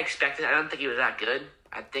is, I expected. I don't think he was that good.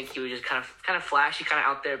 I think he was just kind of flashy, kind of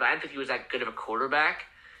out there, but I didn't think he was that good of a quarterback.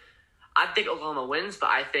 I think Oklahoma wins, but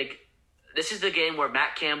I think this is the game where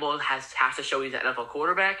Matt Campbell has to show he's an NFL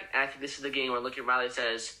quarterback, and I think this is the game where Lincoln Riley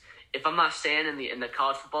says, if I'm not staying in the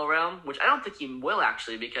college football realm, which I don't think he will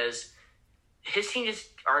actually, because his team just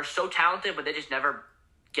are so talented, but they just never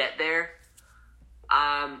get there.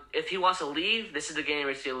 If he wants to leave, this is the game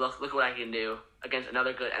where he's look what I can do against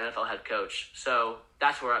another good NFL head coach. So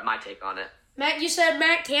that's where my take on it. Matt, you said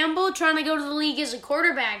Matt Campbell trying to go to the league as a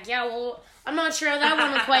quarterback. Yeah, well, I'm not sure that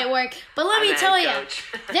one will quite work. But let me tell you,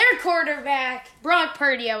 their quarterback, Brock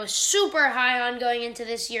Purdy, I was super high on going into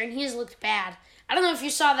this year, and he's looked bad. I don't know if you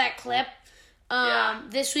saw that clip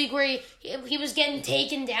this week where he was getting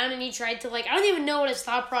taken down and he tried to, I don't even know what his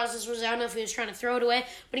thought process was. I don't know if he was trying to throw it away,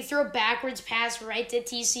 but he threw a backwards pass right to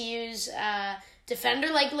TCU's defender.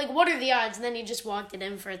 What are the odds? And then he just walked it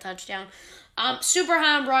in for a touchdown. Super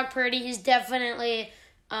high on Brock Purdy. He's definitely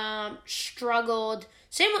struggled.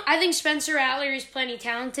 I think Spencer Rattler is plenty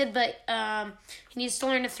talented, but he needs to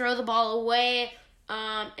learn to throw the ball away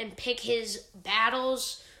and pick his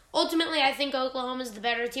battles. Ultimately, I think Oklahoma's the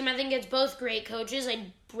better team. I think it's both great coaches.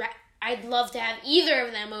 I'd love to have either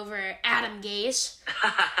of them over Adam Gase.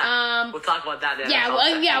 We'll talk about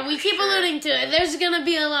that. We keep alluding to it. There's going to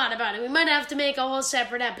be a lot about it. We might have to make a whole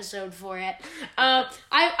separate episode for it. I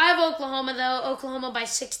have Oklahoma, though. Oklahoma by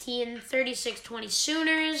 16, 36-20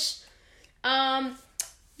 Sooners.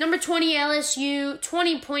 Number 20, LSU,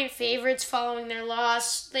 20-point favorites following their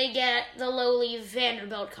loss. They get the lowly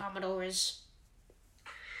Vanderbilt Commodores.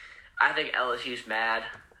 I think LSU's mad.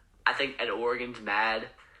 I think Ed Oregon's mad.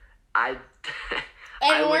 I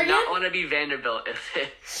would not want to be Vanderbilt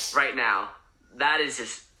right now. That is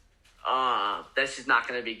just that's just not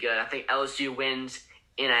going to be good. I think LSU wins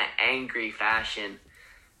in an angry fashion.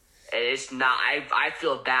 It's not. I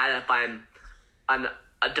feel bad if I'm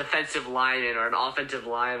a defensive lineman or an offensive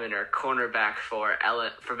lineman or a cornerback for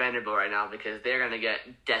Vanderbilt right now because they're going to get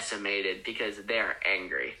decimated because they're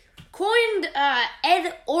angry. Coined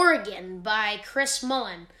Ed Oregon by Chris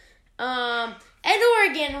Mullen. Ed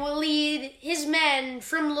Oregon will lead his men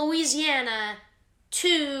from Louisiana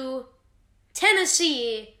to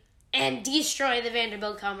Tennessee and destroy the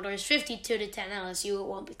Vanderbilt Commodores 52-10 LSU. It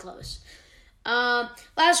won't be close.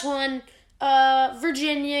 Last one,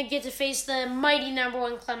 Virginia get to face the mighty number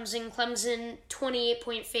one Clemson. Clemson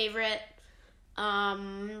 28-point favorite.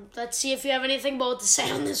 Let's see if you have anything bold to say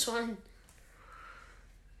on this one.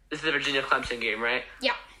 This is the Virginia-Clemson game, right?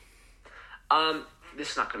 Yeah.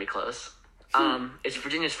 This is not going to be close. It's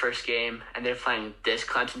Virginia's first game, and they're playing this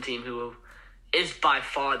Clemson team who is by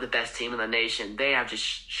far the best team in the nation. They have just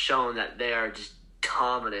shown that they are just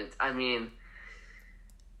dominant. I mean,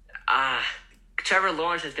 Trevor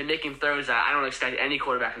Lawrence has been making throws that I don't expect any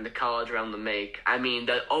quarterback in the college realm to make. I mean,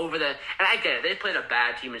 and I get it, they played a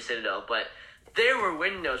bad team in Citadel, but there were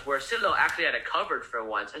windows where Citadel actually had it covered for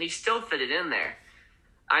once, and he still fitted in there.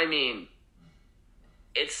 I mean,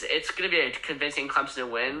 it's going to be a convincing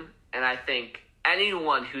Clemson win, and I think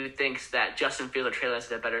anyone who thinks that Justin Fields or Trey Lance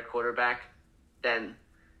is a better quarterback than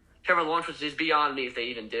Trevor Lawrence, which is beyond me if they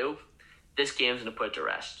even do, this game's going to put it to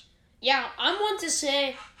rest. Yeah, I'm one to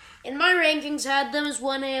say, in my rankings, I had them as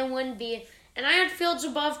 1A and 1B, and I had Fields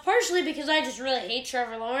above, partially because I just really hate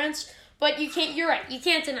Trevor Lawrence, but you're right, you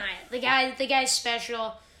can't deny it. The guy's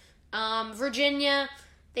special. Virginia,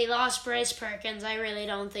 they lost Bryce Perkins. I really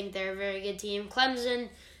don't think they're a very good team. Clemson,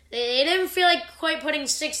 they didn't feel like quite putting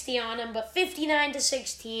 60 on them, but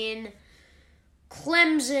 59-16.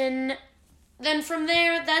 Clemson. Then from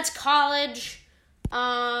there, that's college.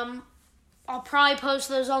 I'll probably post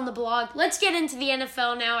those on the blog. Let's get into the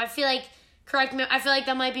NFL now. I feel like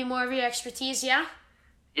that might be more of your expertise, yeah?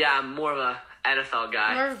 Yeah, I'm more of a NFL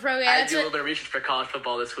guy. More of a pro guy. I do a little bit of research for college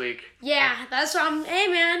football this week. Yeah, that's what hey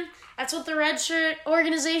man, that's what the Red Shirt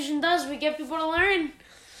organization does. We get people to learn.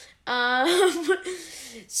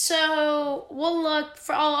 So we'll look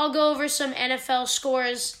for. I'll go over some NFL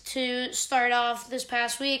scores to start off this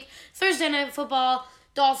past week. Thursday Night Football,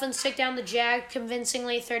 Dolphins took down the Jag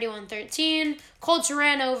convincingly 31-13. Colts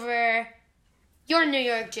ran over Your New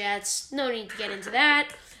York Jets, no need to get into that.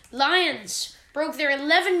 Lions broke their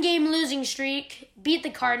 11-game losing streak, beat the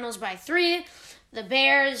Cardinals by 3. The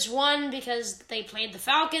Bears won because they played the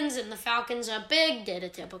Falcons, and the Falcons up big, did a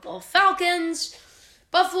typical Falcons.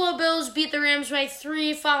 Buffalo Bills beat the Rams by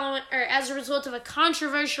 3 as a result of a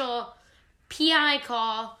controversial PI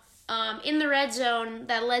call in the red zone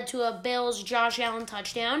that led to a Bills Josh Allen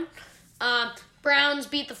touchdown. Browns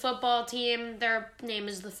beat the football team. Their name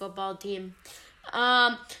is the football team.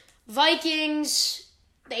 Vikings,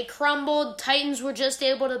 they crumbled. Titans were just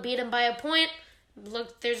able to beat them by a point.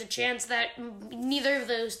 Look, there's a chance that neither of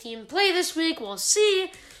those teams play this week. We'll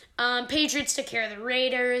see. Patriots took care of the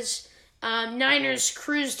Raiders. Niners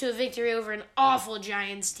cruised to a victory over an awful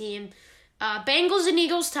Giants team. Bengals and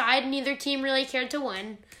Eagles tied. Neither team really cared to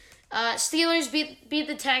win. Steelers beat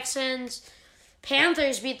the Texans.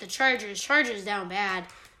 Panthers beat the Chargers. Chargers down bad.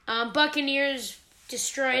 Buccaneers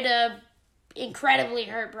destroyed a incredibly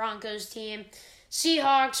hurt Broncos team.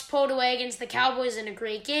 Seahawks pulled away against the Cowboys in a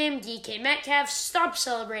great game. DK Metcalf stopped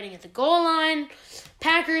celebrating at the goal line.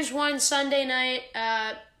 Packers won Sunday night,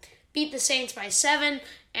 beat the Saints by 7.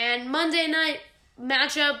 And Monday night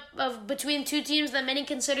matchup between two teams that many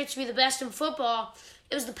consider to be the best in football.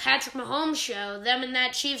 It was the Patrick Mahomes show. Them and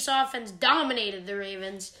that Chiefs offense dominated the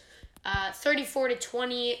Ravens.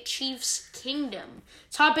 34-20 Chiefs Kingdom.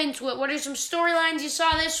 Let's hop into it. What are some storylines you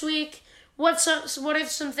saw this week? What are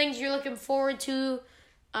some things you're looking forward to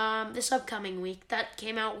this upcoming week? That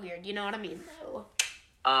came out weird. You know what I mean, though.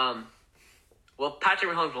 Well, Patrick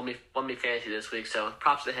Mahomes won me fantasy this week, so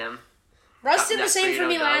props to him. Russ did the same for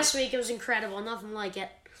me last week. It was incredible. Nothing like it.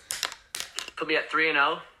 Put me at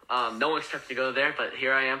 3-0. No one expected to go there, but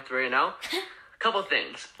here I am, 3-0. Couple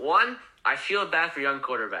things. One, I feel bad for young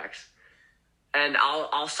quarterbacks. And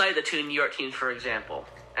I'll cite the two New York teams, for example.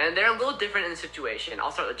 And they're a little different in the situation. I'll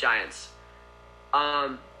start with the Giants.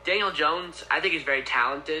 Daniel Jones, I think he's very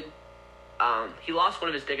talented. He lost one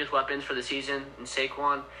of his biggest weapons for the season in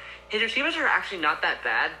Saquon. His receivers are actually not that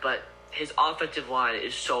bad, but his offensive line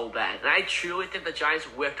is so bad. And I truly think the Giants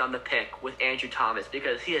whiffed on the pick with Andrew Thomas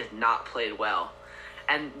because he has not played well.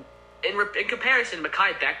 And in comparison,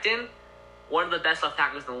 Mekhi Becton, one of the best left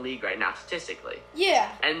tackles in the league right now, statistically. Yeah.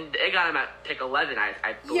 And they got him at pick 11,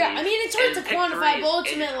 I believe. Yeah, I mean, it's hard to quantify, but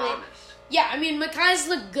ultimately. Yeah, I mean, Mekhi's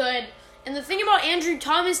look good. And the thing about Andrew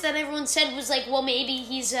Thomas that everyone said was like, well, maybe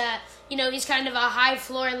he's he's kind of a high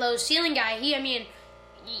floor, low ceiling guy.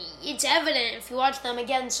 It's evident if you watch them.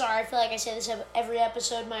 Again, sorry, I feel like I say this every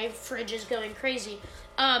episode. My fridge is going crazy.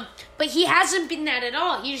 But he hasn't been that at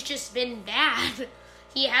all. He's just been bad.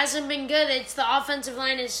 He hasn't been good. It's the offensive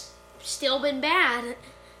line has still been bad.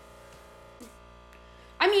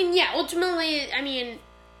 I mean, yeah, ultimately,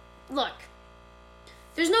 look.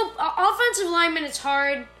 There's no offensive lineman. It's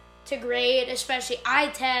hard to grade, especially eye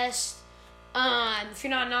test. If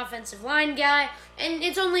you're not an offensive line guy, and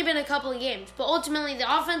it's only been a couple of games, but ultimately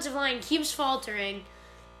the offensive line keeps faltering,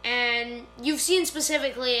 and you've seen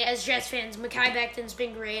specifically as Jets fans, Mekhi Becton's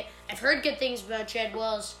been great. I've heard good things about Jed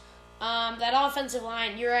Wills. That offensive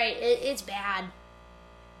line, you're right, it's bad.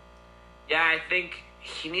 Yeah, I think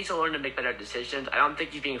he needs to learn to make better decisions. I don't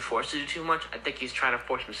think he's being forced to do too much. I think he's trying to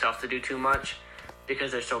force himself to do too much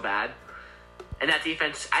because they're so bad. And that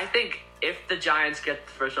defense, I think if the Giants get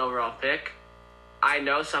the first overall pick, I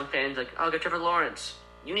know some fans like, oh, get Trevor Lawrence.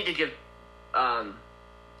 You need to give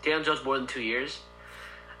Daniel Jones more than 2 years.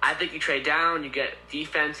 I think you trade down, you get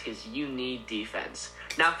defense because you need defense.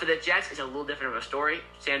 Now, for the Jets, it's a little different of a story.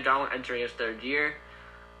 Sam Darnold entering his third year.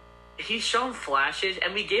 He's shown flashes,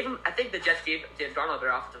 and we gave him, I think the Jets gave Sam Darnold a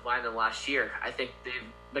better offensive line than last year. I think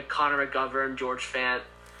Connor McGovern, George Fant,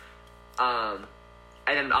 and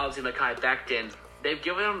then obviously Mekhi Becton. They've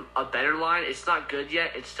given him a better line. It's not good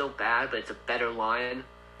yet. It's still bad, but it's a better line.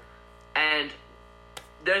 And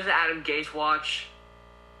there's the Adam Gase watch.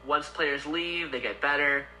 Once players leave, they get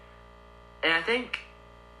better. And I think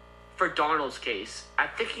for Darnold's case, I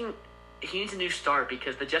think he needs a new start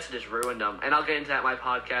because the Jets just ruined him. And I'll get into that in my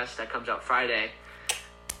podcast that comes out Friday.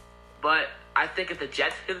 But I think if the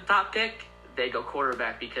Jets get the top pick, they go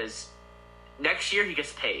quarterback because next year he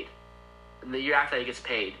gets paid. And the year after he gets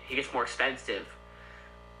paid, he gets more expensive.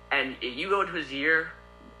 And if you go into his year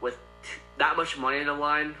with that much money in the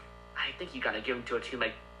line, I think you got to give him to a team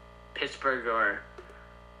like Pittsburgh or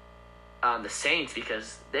the Saints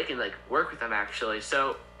because they can work with them actually.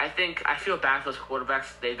 So I feel bad for those quarterbacks.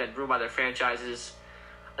 They've been ruined by their franchises.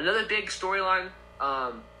 Another big storyline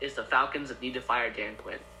is the Falcons that need to fire Dan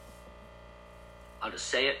Quinn. I'll just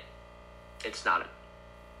say it. It's not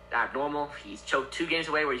abnormal. He's choked 2 games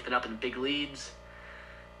away where he's been up in big leads.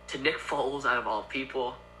 To Nick Foles, out of all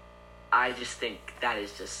people. I just think that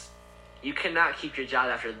is just... You cannot keep your job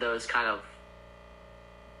after those kind of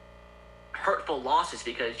hurtful losses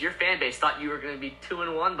because your fan base thought you were going to be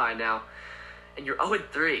 2-1 by now, and you're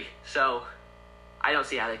 0-3. So I don't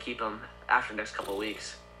see how they keep him after the next couple of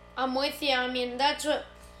weeks. I'm with you. I mean, that's what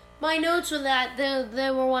my notes were that.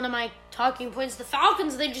 They were one of my talking points. The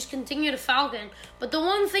Falcons, they just continue to falcon. But the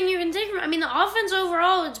one thing you can take from, I mean, the offense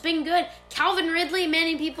overall, it's been good. Calvin Ridley,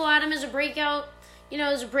 many people had him as a breakout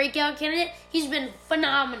candidate. He's been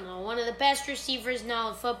phenomenal. One of the best receivers in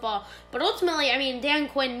all of football. But ultimately, I mean, Dan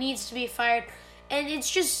Quinn needs to be fired. And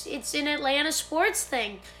it's an Atlanta sports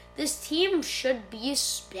thing. This team should be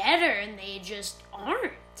better, and they just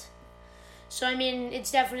aren't. So, I mean,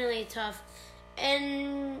 it's definitely tough.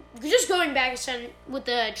 And just going back with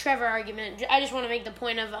the Trevor argument, I just want to make the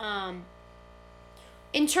point of,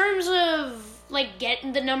 in terms of, like,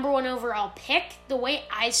 getting the number 1 overall pick, the way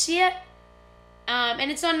I see it,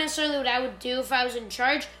 and it's not necessarily what I would do if I was in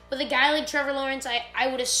charge, with a guy like Trevor Lawrence, I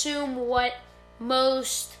would assume what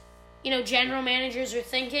most, general managers are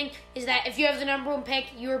thinking is that if you have the number 1 pick,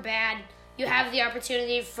 you're bad. You have the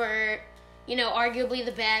opportunity for, arguably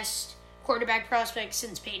the best quarterback prospect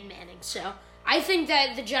since Peyton Manning. So I think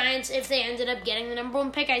that the Giants, if they ended up getting the number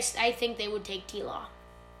 1 pick, I think they would take T-Law.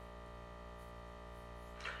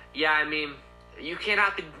 Yeah, I mean, you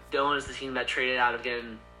cannot be known as the team that traded out of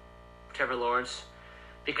getting Trevor Lawrence,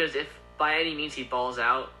 because if by any means he balls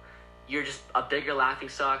out, you're just a bigger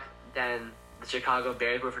laughingstock than the Chicago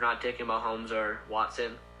Bears were for not taking Mahomes or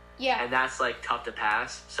Watson. Yeah. And that's, tough to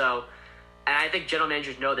pass. So, and I think general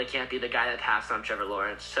managers know they can't be the guy that passed on Trevor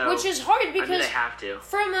Lawrence. So, which is hard because they have to.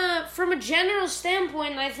 From a general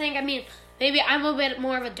standpoint, I think, maybe I'm a bit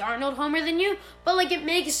more of a Darnold homer than you, but, it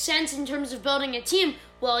makes sense in terms of building a team.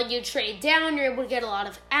 Well, you trade down, you're able to get a lot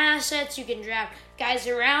of assets, you can draft guys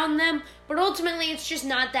around them, but ultimately it's just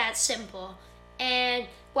not that simple. And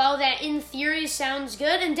while that in theory sounds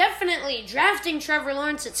good, and definitely drafting Trevor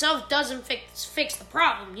Lawrence itself doesn't fix the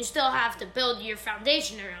problem. You still have to build your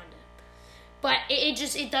foundation around it. But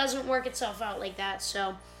it doesn't work itself out like that,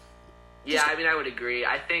 so... Yeah, I would agree.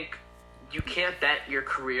 I think you can't bet your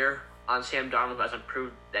career on Sam Darnold, who hasn't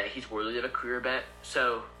proved that he's worthy of a career bet.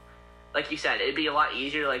 So, like you said, it'd be a lot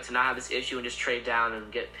easier to not have this issue and just trade down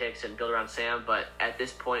and get picks and build around Sam. But at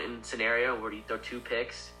this point in the scenario where you throw 3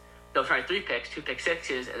 picks, 2 pick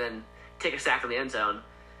sixes, and then take a sack in the end zone,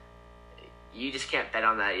 you just can't bet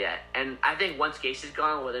on that yet. And I think once Gase is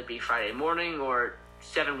gone, whether it be Friday morning or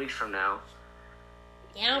 7 weeks from now,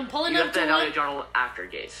 yeah, I'm pulling you up have to evaluate Darnold after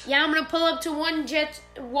Gase. Yeah, I'm gonna pull up to one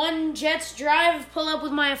Jets drive. Pull up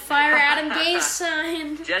with my Fire Adam Gase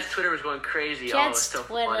sign. Jets Twitter was going crazy. Jets so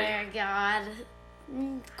Twitter, funny. God,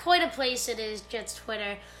 quite a place it is. Jets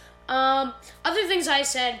Twitter. Other things I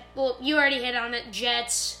said. Well, you already hit on it.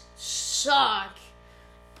 Jets suck.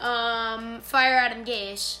 Fire Adam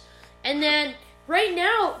Gase, and then right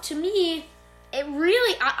now, to me, it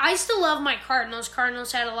really, I still love my Cardinals.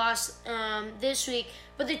 Cardinals had a loss this week.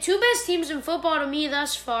 But the 2 best teams in football to me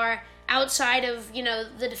thus far, outside of,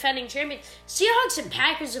 the defending champions, Seahawks and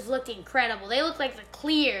Packers have looked incredible. They look like the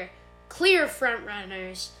clear front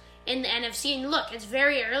runners in the NFC. And look, it's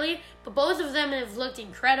very early, but both of them have looked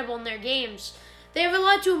incredible in their games. They have a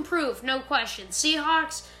lot to improve, no question.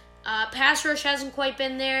 Seahawks, pass rush hasn't quite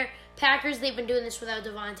been there. Packers, they've been doing this without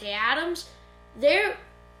Devontae Adams.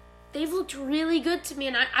 They've looked really good to me,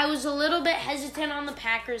 and I was a little bit hesitant on the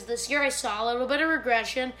Packers this year. I saw a little bit of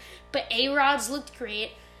regression, but A-Rod's looked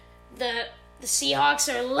great. The Seahawks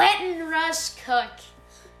are letting Russ cook,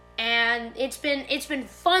 and it's been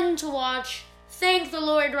fun to watch. Thank the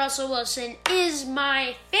Lord, Russell Wilson is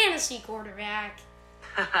my fantasy quarterback.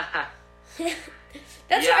 That's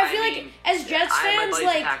what I feel like as Jets fans, I'm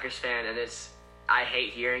a Packers fan, and I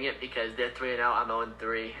hate hearing it because they're 3-0, I'm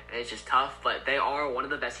 0-3, and it's just tough, but they are one of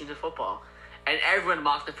the best teams in football. And everyone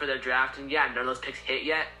mocked them for their draft, and yeah, none of those picks hit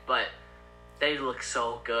yet, but they look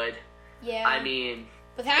so good. Yeah.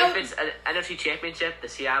 If it's an NFC Championship, the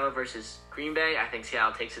Seattle versus Green Bay, I think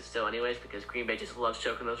Seattle takes it still anyways because Green Bay just loves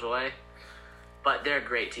choking those away. But they're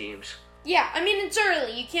great teams. Yeah, it's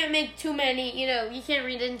early. You can't make too many, you can't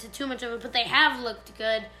read into too much of it, but they have looked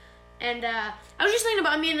good. And I was just thinking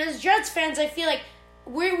about, as Jets fans, I feel like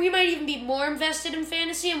we might even be more invested in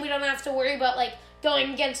fantasy, and we don't have to worry about,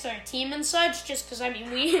 going against our team and such, just because,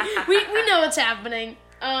 we know what's happening.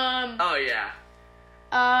 Oh, yeah.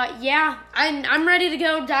 Yeah, I'm ready to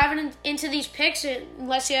go diving into these picks,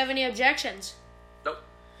 unless you have any objections. Nope.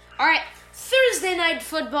 All right, Thursday Night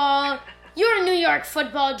Football. Your New York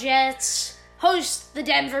Football Jets host the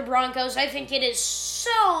Denver Broncos. I think it is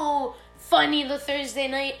so funny, the Thursday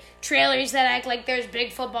night trailers that act like there's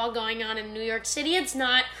big football going on in New York City. It's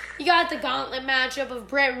not. You got the gauntlet matchup of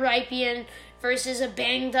Brett Rypien versus a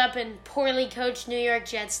banged-up and poorly coached New York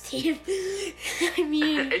Jets team. I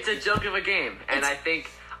mean... It's a joke of a game, and I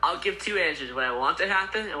think I'll give two answers, what I want to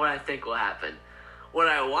happen and what I think will happen. What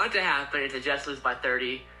I want to happen is the Jets lose by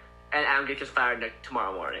 30, and Adam Gase gets fired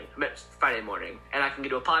Friday morning, and I can get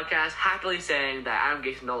to a podcast happily saying that Adam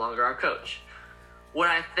Gase is no longer our coach. What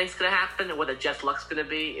I think's going to happen and what the Jets' luck's going to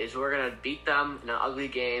be is we're going to beat them in an ugly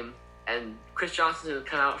game, and Chris Johnson's going to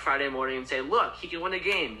come out Friday morning and say, look, he can win a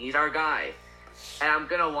game. He's our guy. And I'm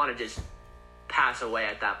going to want to just pass away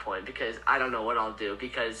at that point because I don't know what I'll do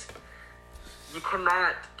because you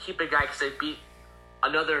cannot keep a guy because they beat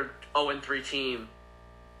another 0-3 team,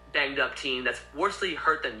 banged-up team that's worsely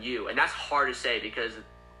hurt than you. And that's hard to say because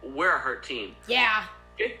we're a hurt team. Yeah.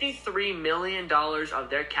 $53 million of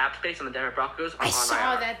their cap space on the Denver Broncos are on IR. I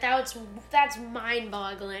saw that. That's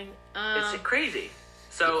mind-boggling. It's crazy.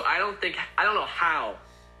 So I don't know how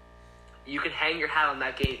you can hang your hat on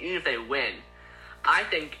that game even if they win. I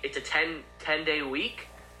think it's a 10-day week.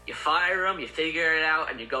 You fire them, you figure it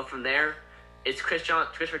out, and you go from there. Is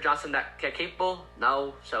Christopher Johnson that capable?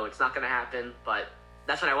 No, so it's not going to happen. But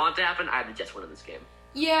that's what I want to happen. I have the Jets winning this game.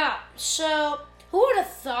 Yeah, so who would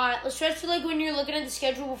have thought, especially like when you're looking at the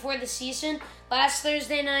schedule before the season, last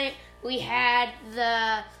Thursday night we had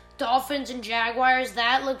the Dolphins and Jaguars.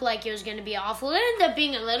 That looked like it was going to be awful. It ended up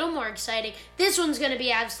being a little more exciting. This one's going to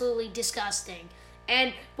be absolutely disgusting.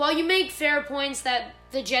 And while you make fair points that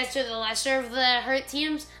the Jets are the lesser of the hurt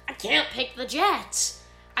teams, I can't pick the Jets.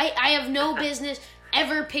 I have no business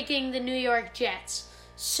ever picking the New York Jets.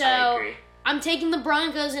 So I agree. I'm taking the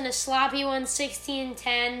Broncos in a sloppy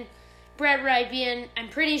 16-10. Brett Rypien, I'm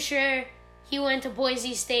pretty sure he went to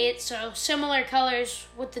Boise State, so similar colors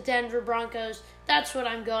with the Denver Broncos. That's what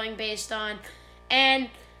I'm going based on. And,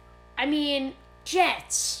 I mean,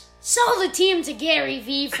 Jets. Sell the team to Gary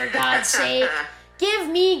V, for God's sake. Give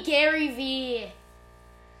me Gary V.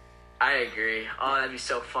 I agree. Oh, that'd be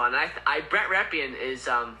so fun. Brett Rypien is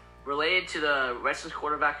related to the Redskins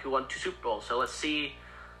quarterback who won 2 Super Bowls. So let's see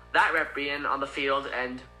that Rypien on the field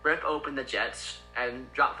and rip open the Jets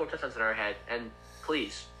and drop 4 touchdowns in our head. And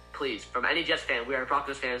please, from any Jets fan, we are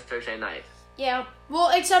Broncos fans Thursday night. Yeah.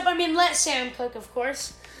 Well, except, let Sam cook, of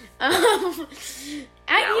course.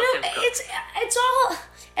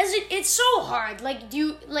 It's so hard. Like, do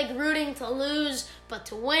you rooting to lose but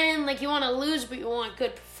to win? Like, you want to lose but you want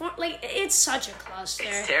good performance. Like, it's such a cluster.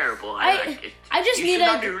 It's terrible. I just you need should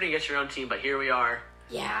not be rooting against your own team, but here we are.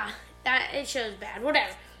 Yeah, it shows bad.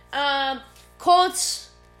 Whatever. Colts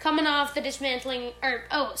coming off the dismantling.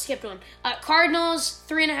 Skipped one. Cardinals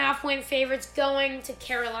 3.5-point favorites going to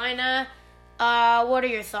Carolina. What are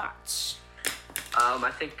your thoughts?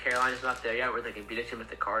 I think Carolina's not there yet where they can beat a team with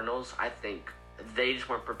the Cardinals. I think they just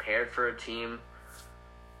weren't prepared for a team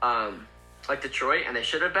like Detroit, and they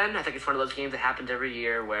should have been. I think it's one of those games that happens every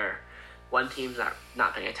year where one team's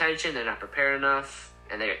not paying attention, they're not prepared enough,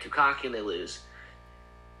 and they get too cocky and they lose.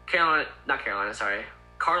 Cardinals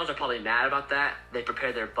are probably mad about that. They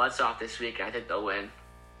prepared their butts off this week, and I think they'll win.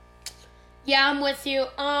 Yeah, I'm with you.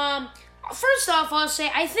 First off, I'll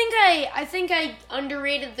say I think I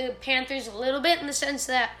underrated the Panthers a little bit in the sense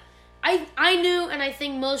that I knew, and I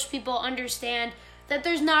think most people understand, that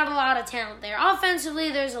there's not a lot of talent there.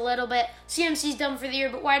 Offensively, there's a little bit. CMC's done for the year,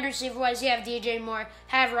 but wide receiver-wise, you have DJ Moore,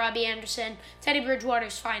 have Robbie Anderson, Teddy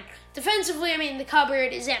Bridgewater's fine. Defensively, the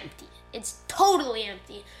cupboard is empty. It's totally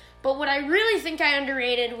empty. But what I really think I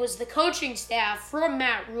underrated was the coaching staff from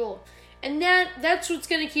Matt Rule. And that's what's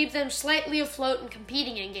going to keep them slightly afloat and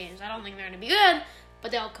competing in games. I don't think they're going to be good,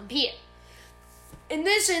 but they'll compete. In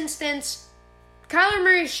this instance, Kyler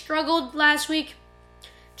Murray struggled last week.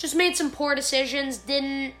 Just made some poor decisions.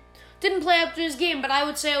 Didn't play up to his game, but I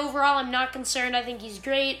would say overall I'm not concerned. I think he's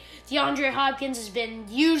great. DeAndre Hopkins has been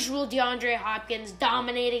usual DeAndre Hopkins,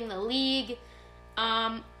 dominating the league.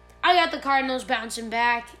 I got the Cardinals bouncing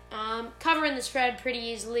back, covering the spread pretty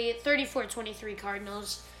easily. 34-23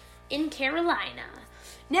 Cardinals in Carolina.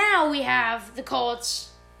 Now we have the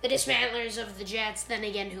Colts, the dismantlers of the Jets, then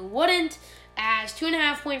again, who wouldn't, as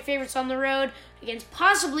 2.5-point favorites on the road against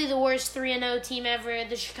possibly the worst 3-0 team ever,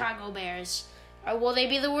 the Chicago Bears. Or will they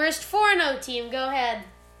be the worst 4-0 team? Go ahead.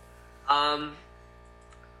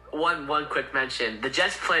 One quick mention. The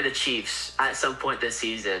Jets play the Chiefs at some point this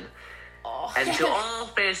season. Oh. And to all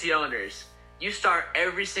fantasy owners, you start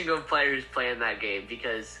every single player who's playing that game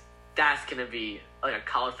because that's going to be like a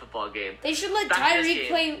college football game. They should let Tyreek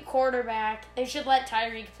play quarterback.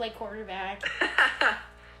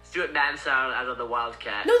 Stuart Madison out of the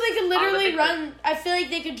Wildcat. No, they could literally run. I feel like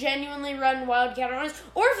they could genuinely run Wildcat on us.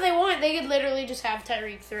 Or if they want, they could literally just have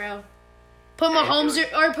Tyreek throw. Put Mahomes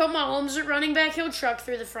at running back. He'll truck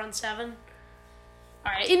through the front seven.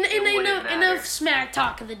 All right, enough smack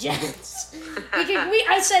talk of the Jets.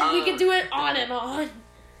 I said we could do it on and on.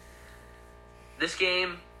 This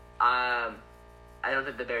game, I don't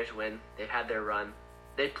think the Bears win. They've had their run.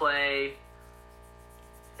 They play.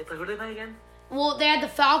 Who do they play again? Well, they had the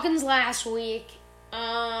Falcons last week. They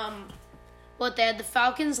had the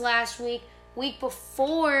Falcons last week. Week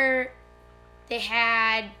before, they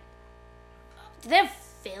had. Did they have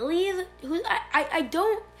Philly? I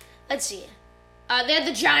don't. Let's see. They had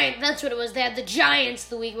the Giants. That's what it was. They had the Giants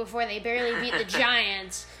the week before. They barely beat the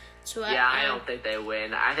Giants. So I don't think they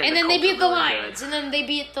win. I think. And then they beat the really Lions. Good. And then they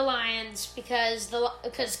beat the Lions because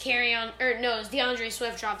DeAndre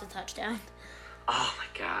Swift dropped a touchdown. Oh my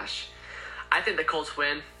gosh. I think the Colts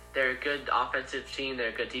win. They're a good offensive team. They're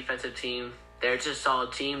a good defensive team. They're just a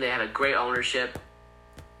solid team. They have a great ownership.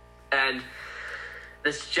 And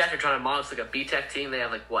this Jets are trying to model it's like a B-Tech team. They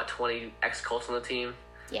have 20 ex-Colts on the team.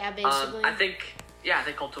 Yeah, basically. I think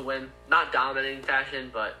Colts will win. Not dominating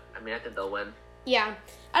fashion, but I think they'll win. Yeah.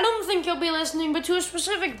 I don't think you'll be listening, but to a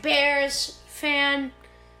specific Bears fan,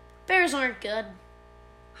 Bears aren't good.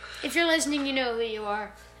 If you're listening, you know who you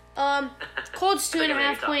are. Colts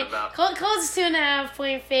 2.5 point. Colts 2.5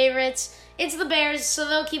 point favorites. It's the Bears, so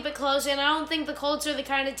they'll keep it close. And I don't think the Colts are the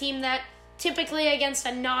kind of team that typically against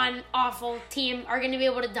a non-awful team are going to be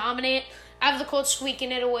able to dominate. I have the Colts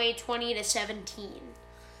squeaking it away 20-17.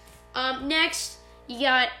 Next, you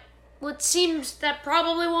got what seems that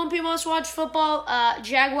probably won't be must-watch football.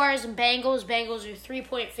 Jaguars and Bengals. Bengals are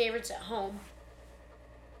 3-point favorites at home.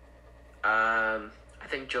 I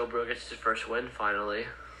think Joe Burrow gets his first win finally.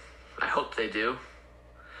 I hope they do.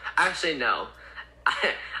 Actually, no.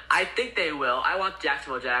 I think they will. I want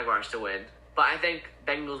Jacksonville Jaguars to win. But I think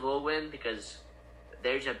Bengals will win because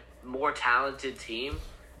they're just a more talented team.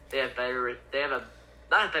 They have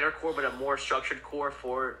not a better core, but a more structured core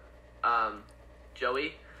for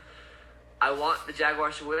Joey. I want the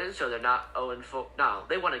Jaguars to win, so they're not 0-4. No,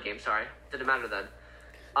 they won a game, sorry. Didn't matter then.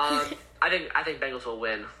 I think Bengals will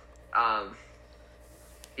win.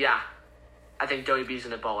 Yeah. I think Joey B's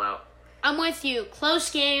going to ball out. I'm with you.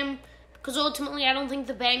 Close game, because ultimately I don't think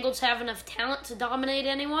the Bengals have enough talent to dominate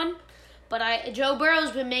anyone. But Joe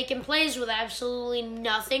Burrow's been making plays with absolutely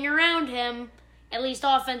nothing around him, at least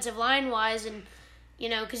offensive line-wise. And,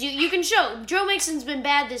 because you can show. Joe Mixon's been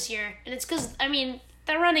bad this year, and it's because,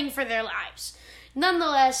 they're running for their lives.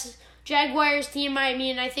 Nonetheless, Jaguars team,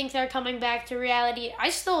 I think they're coming back to reality.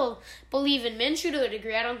 I still believe in Minshew to a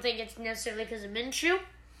degree. I don't think it's necessarily because of Minshew.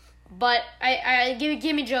 But I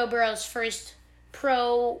give me Joe Burrow's first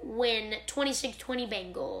pro win, 26-20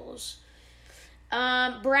 Bengals.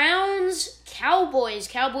 Browns, Cowboys.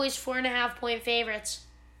 Cowboys 4.5 point favorites.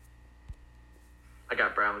 I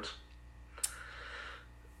got Browns.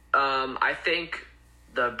 I think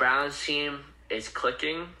the Browns team is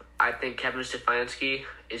clicking. I think Kevin Stefanski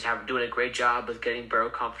is doing a great job with getting Baker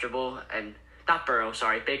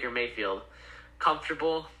Mayfield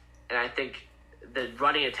comfortable. And I think the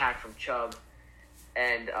running attack from Chubb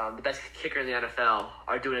and the best kicker in the NFL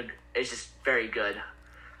is just very good.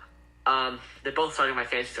 They're both starting my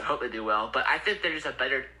fantasy, so I hope they do well. But I think they're just a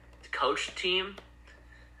better coached team.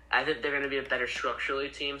 I think they're going to be a better structurally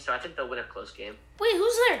team, so I think they'll win a close game. Wait,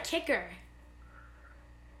 who's their kicker?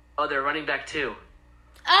 Oh, they're running back too.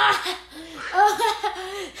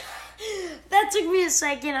 That took me a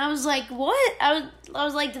second. I was like, what? I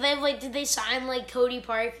was like, did they sign Cody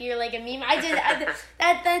Parkey or a meme?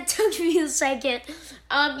 That took me a second.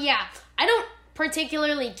 Yeah, I don't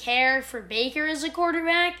particularly care for Baker as a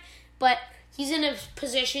quarterback, but he's in a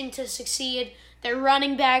position to succeed. Their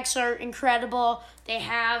running backs are incredible. They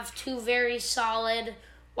have two very solid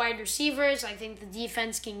wide receivers. I think the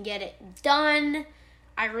defense can get it done.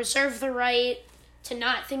 I reserve the right to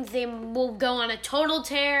not think they will go on a total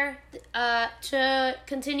tear to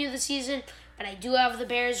continue the season, but I do have the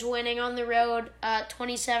Bears winning on the road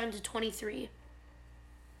 27-23.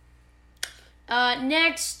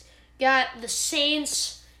 Next, got the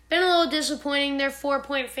Saints. Been a little disappointing. They're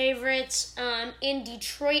 4-point favorites in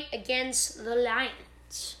Detroit against the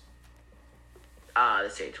Lions. The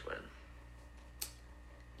Saints win.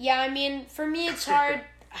 Yeah, for me it's hard.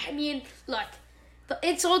 Look,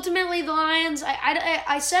 it's ultimately the Lions.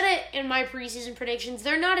 I said it in my preseason predictions.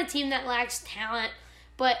 They're not a team that lacks talent,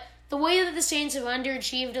 but the way that the Saints have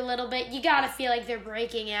underachieved a little bit, you gotta feel like they're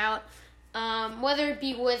breaking out. Whether it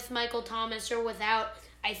be with Michael Thomas or without,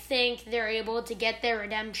 I think they're able to get their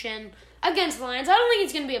redemption against the Lions. I don't think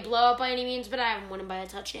it's going to be a blowout by any means, but I have them winning by a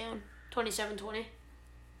touchdown. 27-20.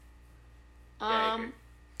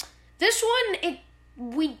 This one,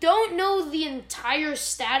 we don't know the entire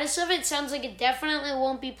status of it. Sounds like it definitely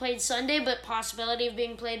won't be played Sunday, but possibility of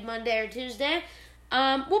being played Monday or Tuesday.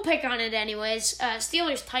 We'll pick on it anyways.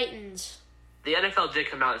 Steelers-Titans. The NFL did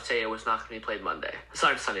come out and say it was not going to be played Monday.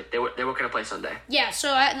 Sorry, Sunday. They weren't going to play Sunday. Yeah, so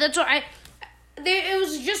that's what it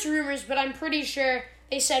was just rumors, but I'm pretty sure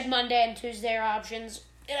they said Monday and Tuesday are options.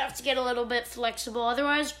 They'd have to get a little bit flexible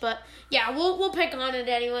otherwise, but yeah, we'll pick on it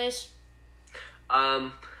anyways.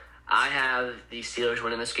 I have the Steelers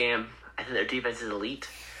winning this game. I think their defense is elite.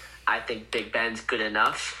 I think Big Ben's good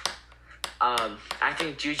enough. I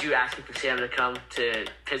think Juju asking for Sam to come to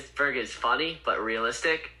Pittsburgh is funny, but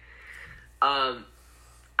realistic.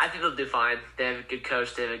 I think they'll do fine. They have a good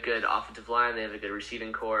coach. They have a good offensive line. They have a good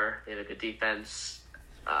receiving core. They have a good defense.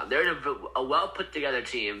 They're a well-put-together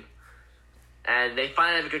team. And they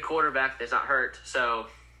finally have a good quarterback that's not hurt, so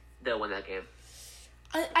they'll win that game.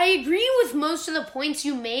 I agree with most of the points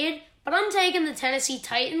you made, but I'm taking the Tennessee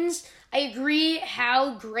Titans. I agree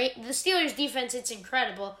how great the Steelers' defense, it's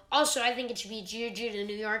incredible. Also, I think it should be Juju to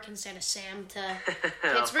New York instead of Sam to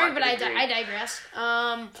Pittsburgh, but I digress.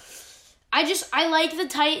 I like the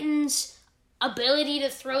Titans' ability to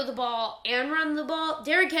throw the ball and run the ball.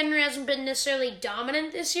 Derrick Henry hasn't been necessarily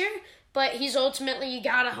dominant this year, but he's ultimately, you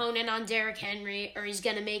got to hone in on Derrick Henry or he's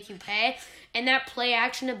going to make you pay. And that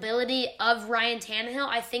play-action ability of Ryan Tannehill,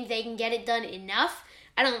 I think they can get it done enough.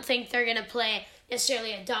 I don't think they're going to play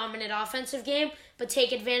necessarily a dominant offensive game, but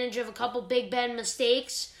take advantage of a couple Big Ben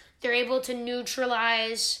mistakes. They're able to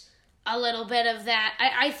neutralize a little bit of that.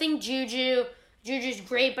 I think Juju's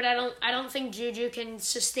great, but I don't think Juju can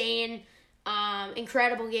sustain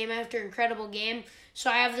incredible game after incredible game. So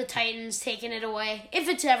I have the Titans taking it away, if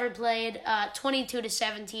it's ever played,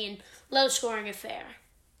 22-17, low-scoring affair.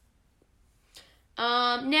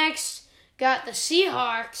 Next, got the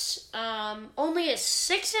Seahawks, only a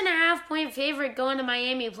 6.5-point favorite going to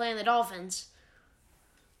Miami playing the Dolphins.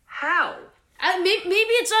 How? Maybe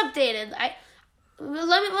it's updated.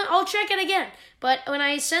 I'll check it again. But when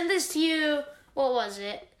I sent this to you, what was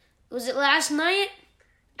it? Was it last night?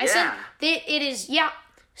 I said it is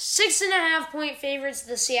 6.5-point favorites,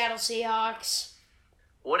 the Seattle Seahawks.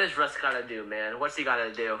 What does Russ got to do, man? What's he got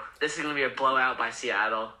to do? This is going to be a blowout by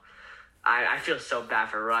Seattle. I feel so bad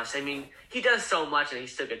for Russ. I mean, he does so much and he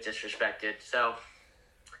still gets disrespected. So,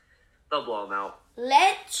 they'll blow him out.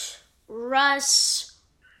 Let Russ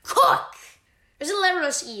cook. Or is it let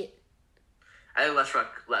Russ eat? I think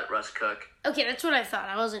let Russ cook. Okay, that's what I thought.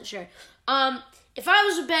 I wasn't sure. If I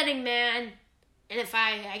was a betting man, and if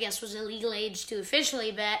I guess was a legal age to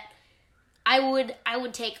officially bet, I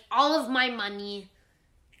would take all of my money,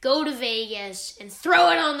 go to Vegas, and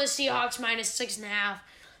throw it on the Seahawks minus 6.5.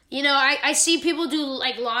 You know, I see people do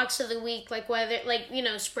like locks of the week, like whether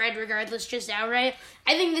spread regardless, just outright.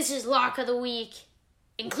 I think this is lock of the week,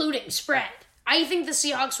 including spread. I think the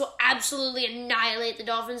Seahawks will absolutely annihilate the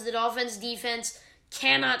Dolphins. The Dolphins' defense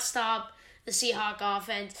cannot stop the Seahawks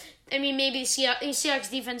offense. I mean, maybe the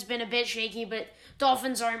Seahawks defense been a bit shaky, but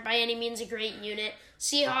Dolphins aren't by any means a great unit.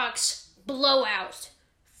 Seahawks blowout,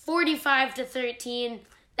 45-13.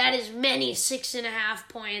 That is many 6.5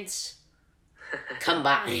 points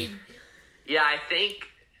combined. Yeah, I think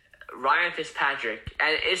Ryan Fitzpatrick,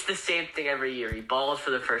 and it's the same thing every year. He balls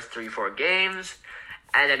for the first 3-4 games,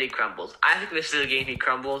 and then he crumbles. I think this is a game he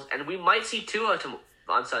crumbles, and we might see Tua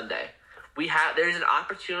on Sunday. There's an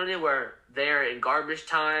opportunity where they're in garbage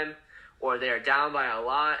time or they're down by a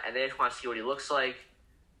lot and they just want to see what he looks like.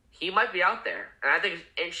 He might be out there. And I think it's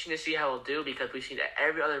interesting to see how he'll do because we've seen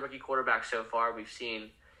every other rookie quarterback so far. We've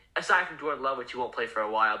seen, aside from Jordan Love, which he won't play for a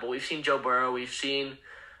while, but we've seen Joe Burrow. We've seen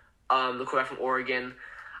the quarterback from Oregon.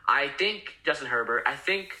 I think Justin Herbert. I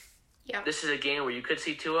think this is a game where you could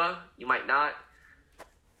see Tua. You might not.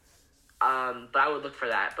 But I would look for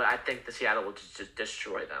that. But I think the Seattle will just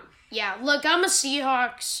destroy them. Yeah, look, I'm a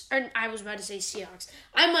Seahawks, or I was about to say Seahawks.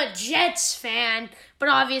 I'm a Jets fan, but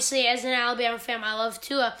obviously as an Alabama fan, I love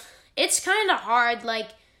Tua. It's kind of hard,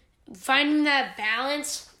 like, finding that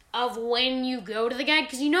balance of when you go to the guy,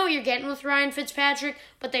 because you know what you're getting with Ryan Fitzpatrick,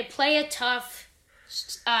 but they play a tough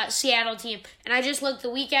Seattle team. And I just looked the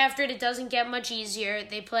week after it doesn't get much easier.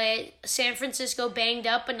 They play San Francisco banged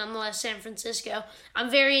up, but nonetheless San Francisco. I'm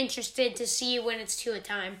very interested to see when it's Tua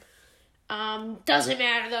time. Doesn't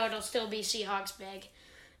matter though, it'll still be Seahawks big.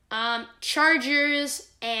 Chargers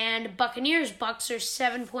and Buccaneers. Bucks are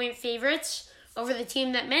 7-point favorites over the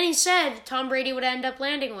team that many said Tom Brady would end up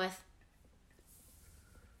landing with.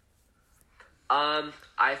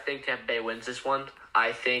 I think Tampa Bay wins this one.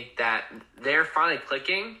 I think that they're finally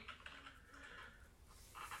clicking.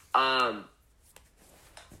 Hold on.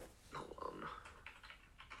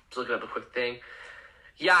 Just looking up a quick thing.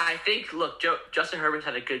 Yeah, I think. Look, Justin Herbert's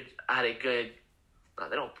had a good. They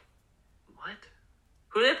don't. What?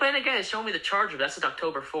 Who are they playing again? It's showing me the Chargers. That's like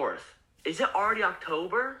October 4th. Is it already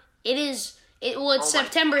October? It is. It's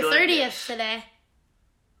September 30th today.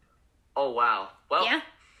 Oh wow. Well. Yeah.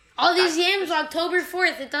 All these games October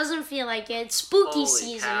 4th. It doesn't feel like it. It's spooky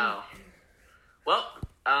season. Cow. Well,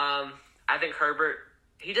 I think Herbert,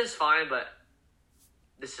 he does fine, but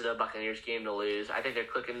this is a Buccaneers game to lose. I think they're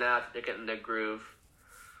clicking now. They're getting their groove.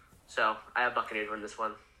 So, I have Buccaneers win this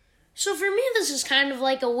one. So for me, this is kind of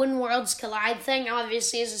like a when worlds collide thing.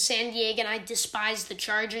 Obviously, as a San Diegan, I despise the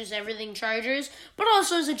Chargers, everything Chargers. But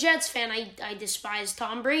also as a Jets fan, I despise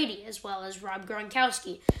Tom Brady as well as Rob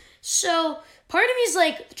Gronkowski. So part of me is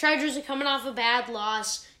like, the Chargers are coming off a bad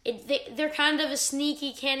loss. They're kind of a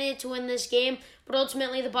sneaky candidate to win this game. But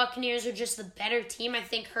ultimately, the Buccaneers are just the better team. I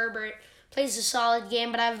think Herbert plays a solid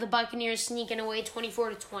game, but I have the Buccaneers sneaking away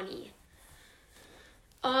 24-20.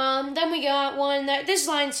 Then we got one that this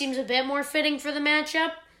line seems a bit more fitting for the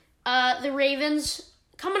matchup. The Ravens,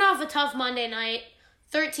 coming off a tough Monday night,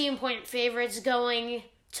 13-point favorites going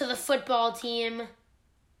to the football team.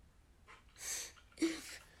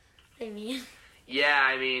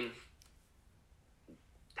 Yeah,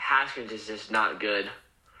 Haskins is just not good.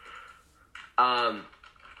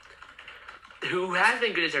 Who has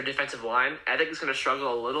been good is their defensive line. I think it's going to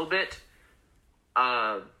struggle a little bit.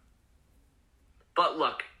 But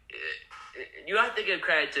look, you have to give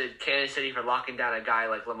credit to Kansas City for locking down a guy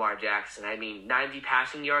like Lamar Jackson. 90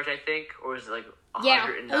 passing yards, I think, or was it like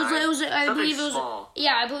 109? Yeah, it was I believe it was small.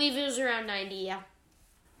 Yeah, I believe it was around 90. Yeah.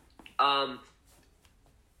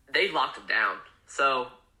 They locked him down. So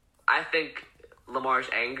I think Lamar's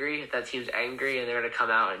angry. That team's angry, and they're going to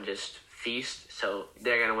come out and just feast. So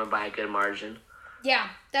they're going to win by a good margin. Yeah,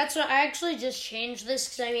 that's what I actually just changed this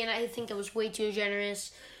because I think it was way too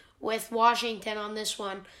generous with Washington on this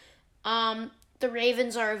one. The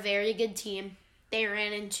Ravens are a very good team. They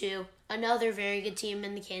ran into another very good team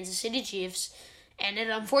in the Kansas City Chiefs. And it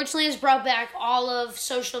unfortunately has brought back all of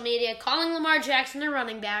social media calling Lamar Jackson a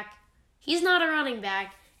running back. He's not a running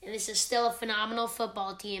back. And this is still a phenomenal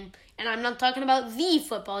football team. And I'm not talking about the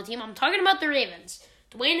football team. I'm talking about the Ravens.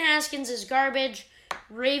 Dwayne Haskins is garbage.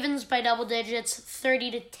 Ravens by double digits,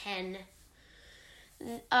 30-10.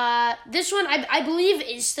 This one, I believe,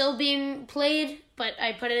 is still being played, but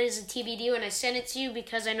I put it as a TBD when I sent it to you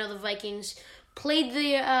because I know the Vikings played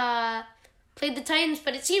the Titans,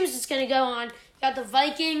 but it seems it's going to go on. You got the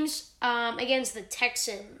Vikings against the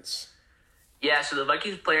Texans. Yeah, so the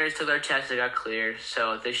Vikings players took their tests, they got cleared,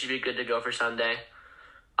 so they should be good to go for Sunday.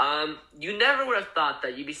 You never would have thought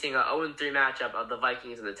that you'd be seeing an 0-3 matchup of the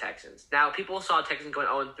Vikings and the Texans. Now, people saw Texans going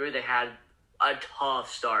 0-3, they had a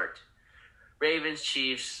tough start. Ravens,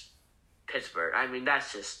 Chiefs, Pittsburgh.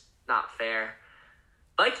 That's just not fair.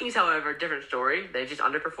 Vikings, however, different story. They just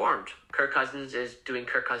underperformed. Kirk Cousins is doing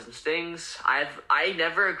Kirk Cousins things. I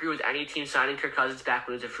never agree with any team signing Kirk Cousins back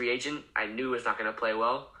when he was a free agent. I knew he was not going to play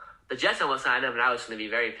well. The Jets almost signed him, and I was going to be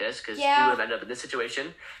very pissed because we would have ended up in this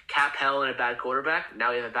situation. Cap hell and a bad quarterback.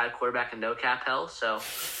 Now we have a bad quarterback and no cap hell, so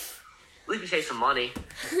at least we save some money.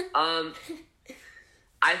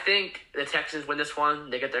 I think the Texans win this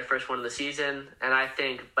one. They get their first one of the season, and I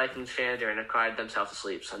think Vikings fans are going to cry themselves to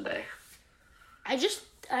sleep Sunday. I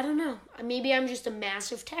don't know. Maybe I'm just a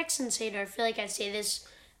massive Texans hater. I feel like I say this,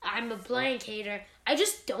 I'm a blank hater. I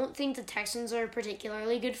just don't think the Texans are a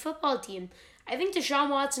particularly good football team. I think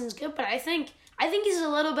Deshaun Watson's good, but I think he's a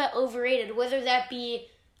little bit overrated, whether that be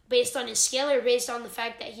based on his skill or based on the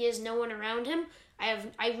fact that he has no one around him.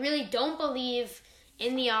 I really don't believe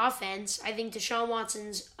in the offense. I think Deshaun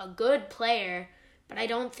Watson's a good player, but I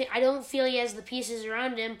don't feel he has the pieces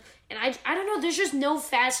around him. And I don't know, there's just no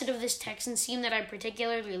facet of this Texans team that I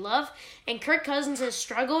particularly love. And Kirk Cousins has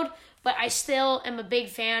struggled, but I still am a big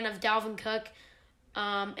fan of Dalvin Cook.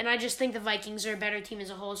 And I just think the Vikings are a better team as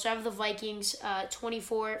a whole. So I have the Vikings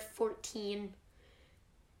 24-14.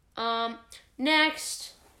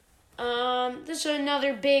 Next, this is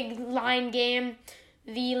another big line game.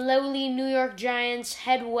 The lowly New York Giants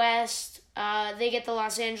head west. They get the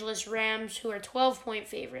Los Angeles Rams, who are 12-point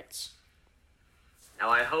favorites. Now,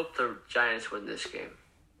 I hope the Giants win this game.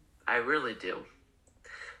 I really do.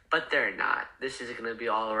 But they're not. This is going to be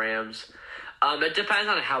all Rams. It depends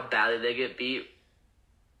on how badly they get beat.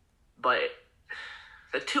 But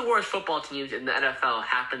the two worst football teams in the NFL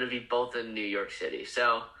happen to be both in New York City.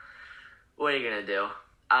 So, what are you going to do?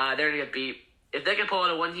 They're going to get beat. if they can pull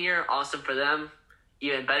out a win here, awesome for them.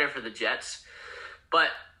 Even better for the Jets. But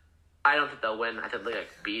I don't think they'll win. I think they'll get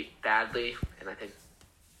beat badly, and I think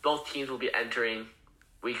both teams will be entering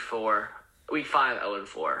Week 5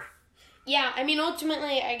 0-4. Yeah, I mean,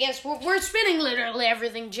 ultimately, I guess we're spinning literally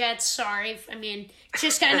everything Jets. Sorry. I mean, it's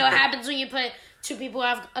just kind of what happens when you put two people who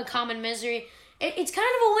have a common misery. It's kind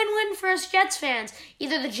of a win-win for us Jets fans.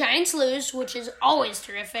 Either the Giants lose, which is always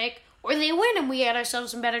terrific, or they win and we get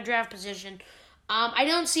ourselves in better draft position. I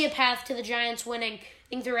don't see a path to the Giants winning. I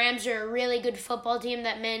think the Rams are a really good football team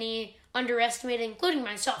that many underestimate, including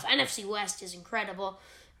myself. NFC West is incredible.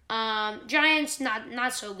 Giants,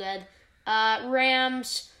 not so good.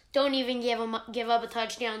 Rams don't even give up a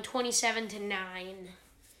touchdown, 27-9.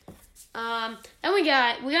 Then we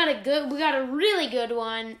got a really good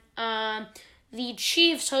one. The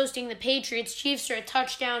Chiefs hosting the Patriots. Chiefs are a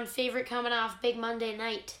touchdown favorite coming off big Monday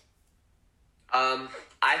night.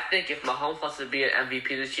 I think if Mahomes wants to be an MVP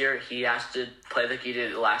this year, he has to play like he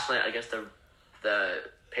did last night against the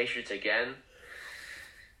Patriots again.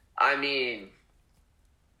 I mean,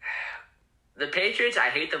 the Patriots, I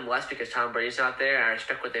hate them less because Tom Brady's not there, and I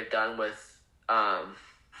respect what they've done with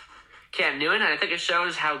Cam Newton, and I think it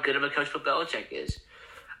shows how good of a coach Bill Belichick is.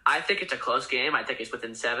 I think it's a close game. I think it's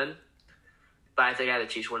within 7, but I think I have the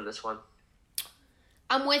Chiefs win this one.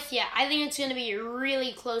 I'm with you. I think it's going to be a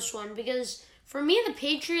really close one because for me, the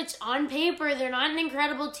Patriots, on paper, they're not an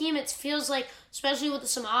incredible team. It feels like, especially with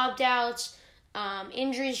some opt-outs,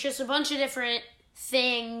 injuries, just a bunch of different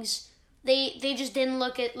things, they just didn't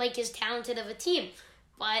look like as talented of a team.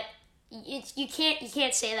 But you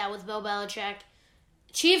can't say that with Bill Belichick.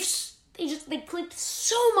 Chiefs, they clicked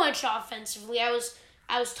so much offensively. I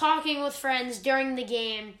was talking with friends during the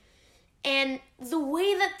game, and the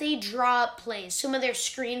way that they draw up plays, some of their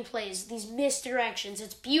screenplays, these misdirections,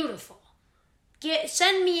 it's beautiful.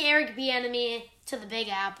 Send me Eric Bieniemy to the Big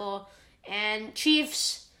Apple. And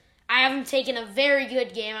Chiefs, I have them taking a very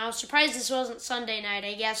good game. I was surprised this wasn't Sunday night.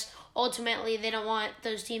 I guess ultimately they don't want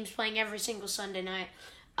those teams playing every single Sunday night.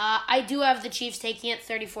 I do have the Chiefs taking it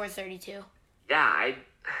 34-32. Yeah,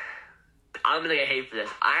 I'm going to get hate for this.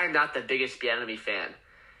 I am not the biggest Bieniemy fan.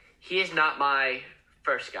 He is not my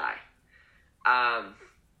first guy. And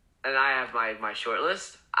I have my short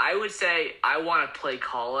list. I would say I want to play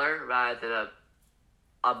caller rather than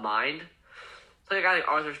a mind. So a guy like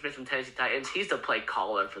Arthur Smith from Tennessee Titans, he's the play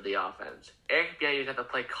caller for the offense. Eric Bieniemy is the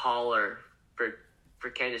play caller for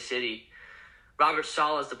Kansas City. Robert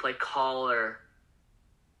Saleh is the play caller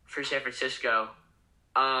for San Francisco.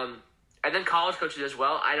 And then college coaches as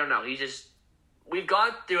well. I don't know. We've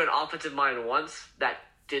gone through an offensive mind once that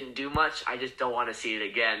didn't do much. I just don't want to see it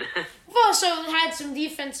again. We've also had some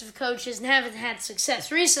defensive coaches and haven't had success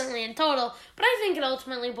recently in total, but I think it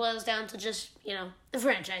ultimately boils down to just, the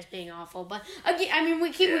franchise being awful. But, I mean,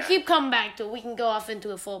 we keep coming back to it. We can go off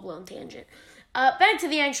into a full-blown tangent. Back to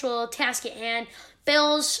the actual task at hand.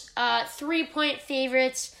 Bills, 3-point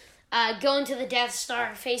favorites, going to the Death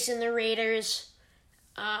Star, facing the Raiders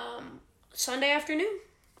Sunday afternoon.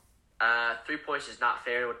 3 points is not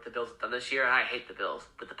fair to what the Bills have done this year, and I hate the Bills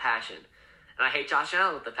with the passion. And I hate Josh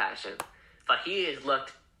Allen with the passion. But he has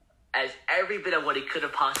looked as every bit of what he could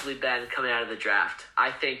have possibly been coming out of the draft.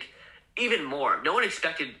 I think even more. No one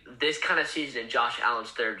expected this kind of season in Josh Allen's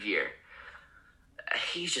third year.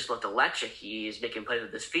 He's just looked electric. He's making plays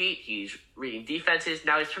with his feet. He's reading defenses.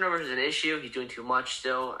 Now his turnovers is an issue. He's doing too much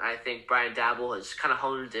still. I think Brian Daboll has kind of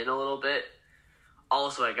honed in a little bit.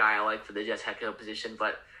 Also a guy I like for the Jets head coach position,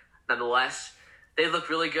 but nonetheless, they look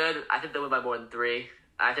really good. I think they win by more than 3.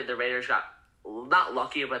 I think the Raiders got not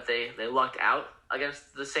lucky, but they lucked out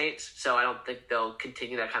against the Saints, so I don't think they'll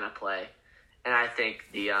continue that kind of play. And I think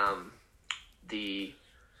Bills. The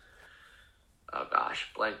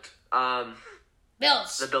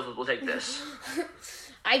Bills will take this.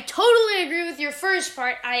 I totally agree with your first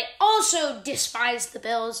part. I also despise the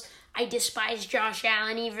Bills. I despise Josh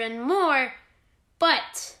Allen even more,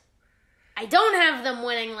 but I don't have them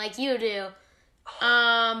winning like you do.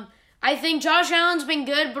 I think Josh Allen's been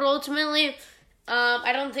good, but ultimately,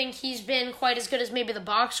 I don't think he's been quite as good as maybe the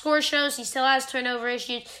box score shows. He still has turnover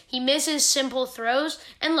issues. He misses simple throws.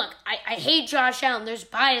 And look, I hate Josh Allen. There's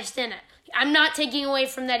bias in it. I'm not taking away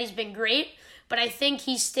from that he's been great, but I think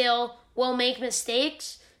he still will make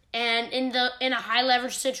mistakes. And in a high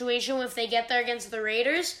leverage situation, if they get there against the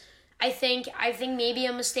Raiders, I think maybe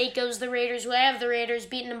a mistake goes the Raiders' way. I have the Raiders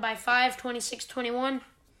beating them by 5, 26-21.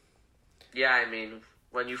 Yeah, I mean,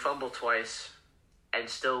 when you fumble twice and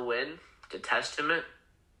still win, it's a testament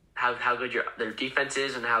how good their defense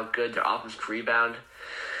is and how good their offense can rebound.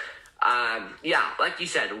 Yeah, like you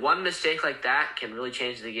said, one mistake like that can really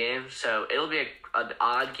change the game. So it'll be an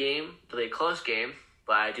odd game. It'll be a close game,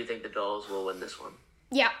 but I do think the Bills will win this one.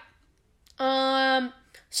 Yeah.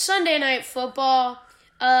 Sunday Night Football.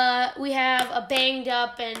 We have a banged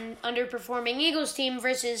up and underperforming Eagles team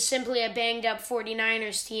versus simply a banged up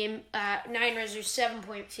 49ers team. Niners are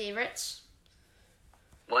 7-point favorites.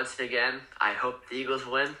 Once again, I hope the Eagles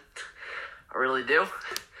win. I really do.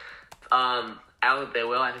 I don't think they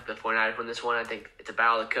will. I think the 49ers win this one. I think it's a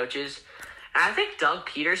battle of the coaches. And I think Doug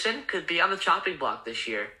Peterson could be on the chopping block this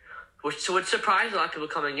year, which would surprise a lot of people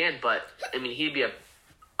coming in. But, I mean, he'd be an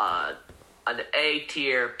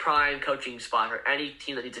A-tier prime coaching spot for any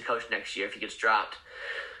team that needs a coach next year if he gets dropped.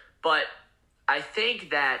 But I think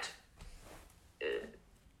that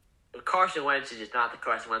Carson Wentz is just not the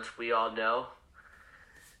Carson Wentz we all know.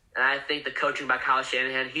 And I think the coaching by Kyle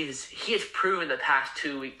Shanahan, he has proven the past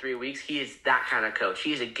 3 weeks he is that kind of coach.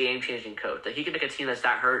 He is a game-changing coach. That he can make a team that's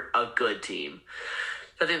that hurt a good team.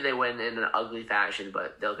 So I think they win in an ugly fashion,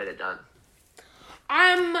 but they'll get it done.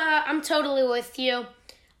 I'm totally with you.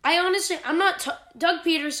 I'm not Doug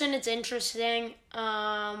Peterson. It's interesting.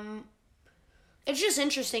 It's just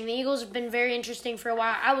interesting. The Eagles have been very interesting for a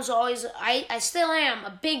while. I still am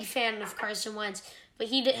a big fan of Carson Wentz, but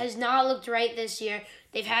he has not looked right this year.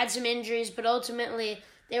 They've had some injuries, but ultimately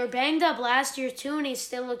they were banged up last year too, and he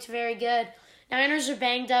still looked very good. Niners are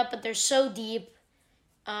banged up, but they're so deep.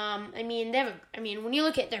 When you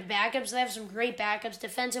look at their backups, they have some great backups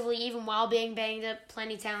defensively, even while being banged up.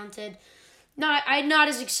 Plenty talented. Not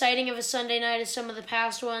as exciting of a Sunday night as some of the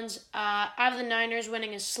past ones. I have the Niners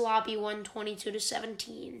winning a sloppy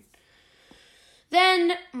 122-17.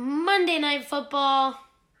 Then Monday Night Football,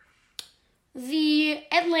 the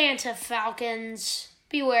Atlanta Falcons.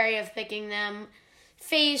 Be wary of picking them.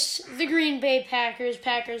 Face the Green Bay Packers.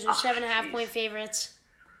 Packers are 7.5-point favorites.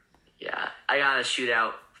 Yeah, I got a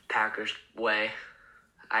shootout Packers way.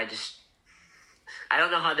 I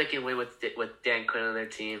don't know how they can win with Dan Quinn on their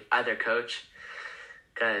team, their coach,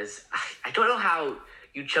 because I don't know how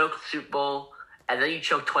you choke the Super Bowl and then you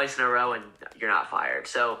choke twice in a row and you're not fired.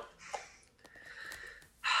 So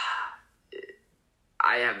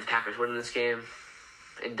I have the Packers winning this game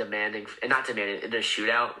in a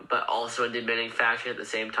shootout, but also in demanding fashion at the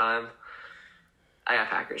same time. I got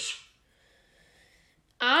Packers.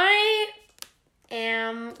 I'm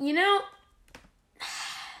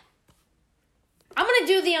going to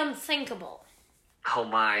do the unthinkable. Oh,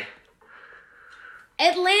 my.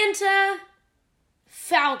 Atlanta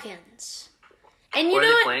Falcons. And you Where know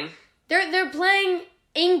are they what? playing? They're playing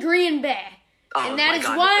in Green Bay. And that is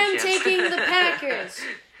why I'm taking the Packers.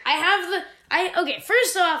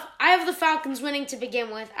 First off, I have the Falcons winning to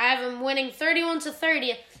begin with. I have them winning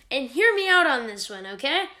 31-30. And hear me out on this one,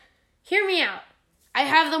 okay? Hear me out. I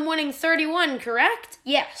have them winning 31, correct?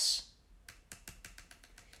 Yes.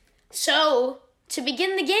 So, to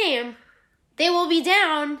begin the game, they will be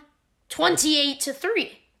down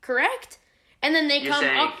 28-3, correct? And then they come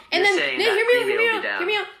up. And then hear me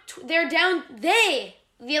out. They're down. The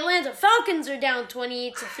Atlanta Falcons are down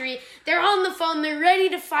 28-3. They're on the phone. They're ready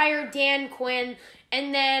to fire Dan Quinn.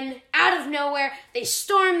 And then, out of nowhere, they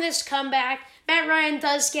storm this comeback. Matt Ryan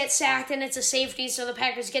does get sacked, and it's a safety, so the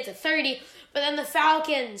Packers get to 30. But then the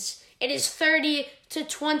Falcons, it is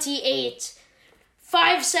 30-28.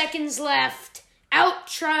 5 seconds left. Out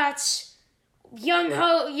trots Young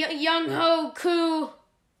Ho Koo,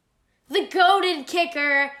 the goated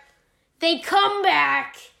kicker. They come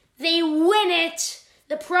back. They win it.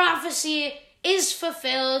 The prophecy is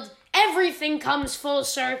fulfilled. Everything comes full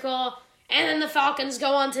circle. And then the Falcons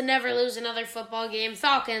go on to never lose another football game.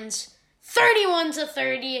 Falcons,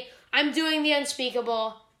 31-30. I'm doing the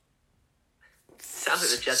unspeakable. Sounds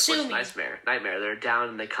like the Jets' worst nightmare. They're down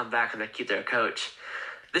and they come back and they keep their coach.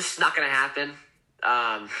 This is not going to happen.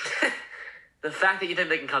 The fact that you think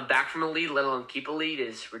they can come back from a lead, let alone keep a lead,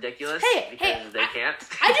 is ridiculous. They can't.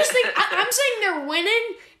 I just think I'm saying they're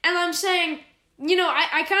winning, and I'm saying,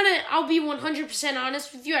 I'll be 100%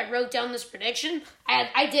 honest with you. I wrote down this prediction.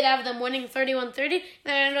 I did have them winning 31-30.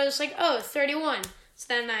 Then I was like, 31. So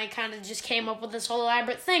then I kind of just came up with this whole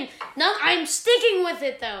elaborate thing. No, I'm sticking with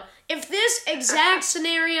it, though. If this exact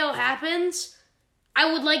scenario happens,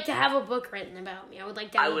 I would like to have a book written about me. I would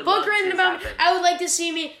like to have a book written about me. I would like to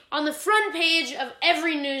see me on the front page of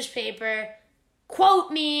every newspaper. Quote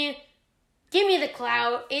me. Give me the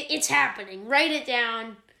clout. It's happening. Write it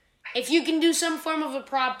down. If you can do some form of a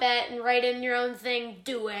prop bet and write in your own thing,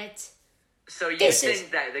 do it. So you think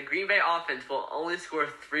that the Green Bay offense will only score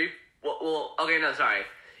 3...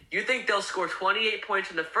 You think they'll score 28 points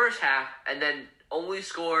in the first half and then only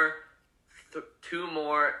score 2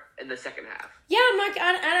 more in the second half. Yeah,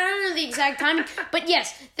 I don't know the exact timing, but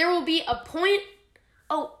yes, there will be a point.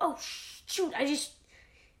 Oh, shoot! I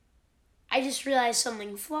just realized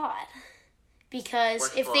something flawed. Because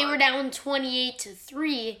What's if flawed? they were down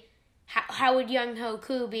 28-3, how would Young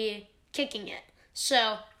Hoku be kicking it?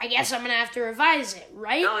 So I guess I'm gonna have to revise it,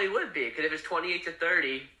 right? No, he would be, because if it's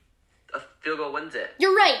 28-30, a field goal wins it.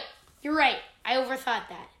 You're right. I overthought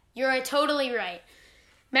that. You're totally right.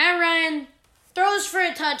 Matt Ryan throws for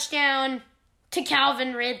a touchdown to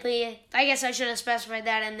Calvin Ridley. I guess I should have specified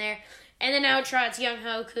that in there. And then out trots Young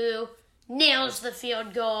Hoku, nails the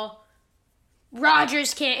field goal.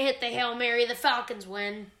 Rodgers can't hit the Hail Mary. The Falcons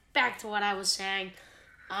win. Back to what I was saying.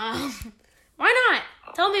 Why not?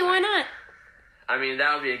 Tell me why not. I mean,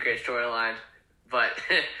 that would be a great storyline, but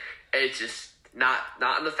it's just not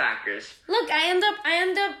in the factors. Look, I end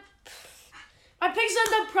up. My picks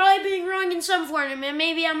end up probably being wrong in some form, and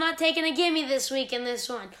maybe I'm not taking a gimme this week in this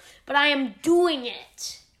one, but I am doing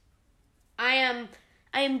it. I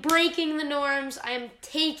am breaking the norms. I am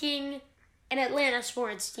taking an Atlanta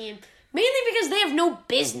sports team, mainly because they have no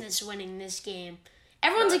business winning this game.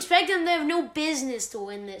 Everyone's expecting them to have no business to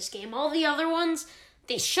win this game. All the other ones,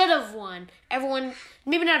 they should have won. Everyone,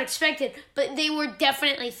 maybe not expected, but they were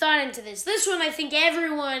definitely thought into this. This one, I think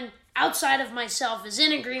everyone outside of myself is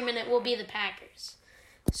in agreement it will be the Packers.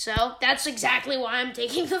 So, that's exactly why I'm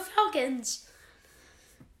taking the Falcons.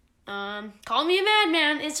 Call me a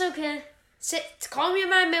madman. It's okay. Call me a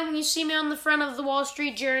madman when you see me on the front of the Wall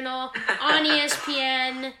Street Journal, on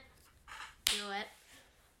ESPN. Do it.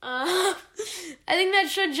 I think that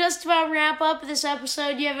should just about wrap up this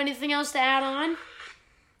episode. Do you have anything else to add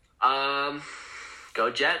on? Go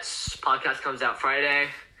Jets. Podcast comes out Friday.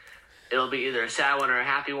 It'll be either a sad one or a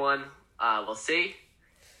happy one. We'll see.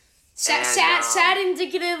 Sad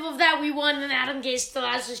indicative of that we won and Adam Gase still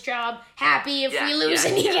has his job. Happy if we lose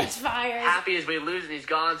and he gets fired. Happy as we lose and he's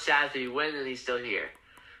gone. Sad if we win and he's still here.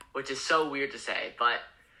 Which is so weird to say, but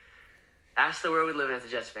that's the world we live in as a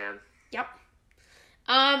Jets fan. Yep.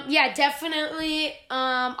 Yeah, definitely.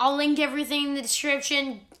 I'll link everything in the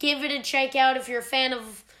description. Give it a check out if you're a fan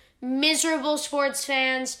of miserable sports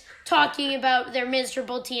fans talking about their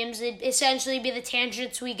miserable teams. It'd essentially be the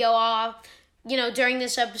tangents we go off, during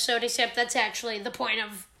this episode, except that's actually the point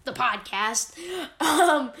of the podcast.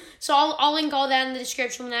 So I'll link all that in the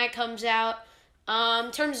description when that comes out.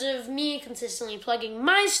 In terms of me consistently plugging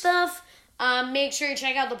my stuff, make sure you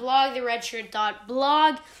check out the blog,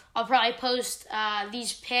 theredshirt.blog. I'll probably post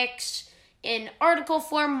these picks in article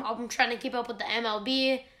form. I'm trying to keep up with the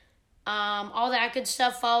MLB, all that good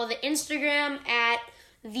stuff. Follow the Instagram at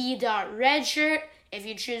the.redshirt. If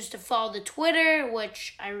you choose to follow the Twitter,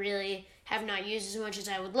 which I really have not used as much as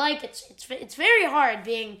I would like, it's very hard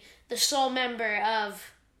being the sole member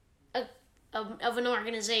of an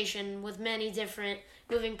organization with many different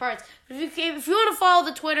moving parts. But if you want to follow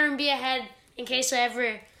the Twitter and be ahead in case I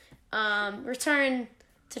ever return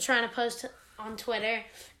to trying to post on Twitter,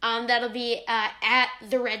 that'll be at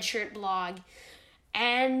the Redshirt blog.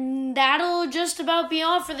 And that'll just about be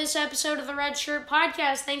all for this episode of the Red Shirt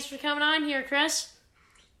Podcast. Thanks for coming on here, Chris.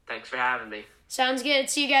 Thanks for having me. Sounds good.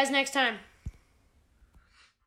 See you guys next time.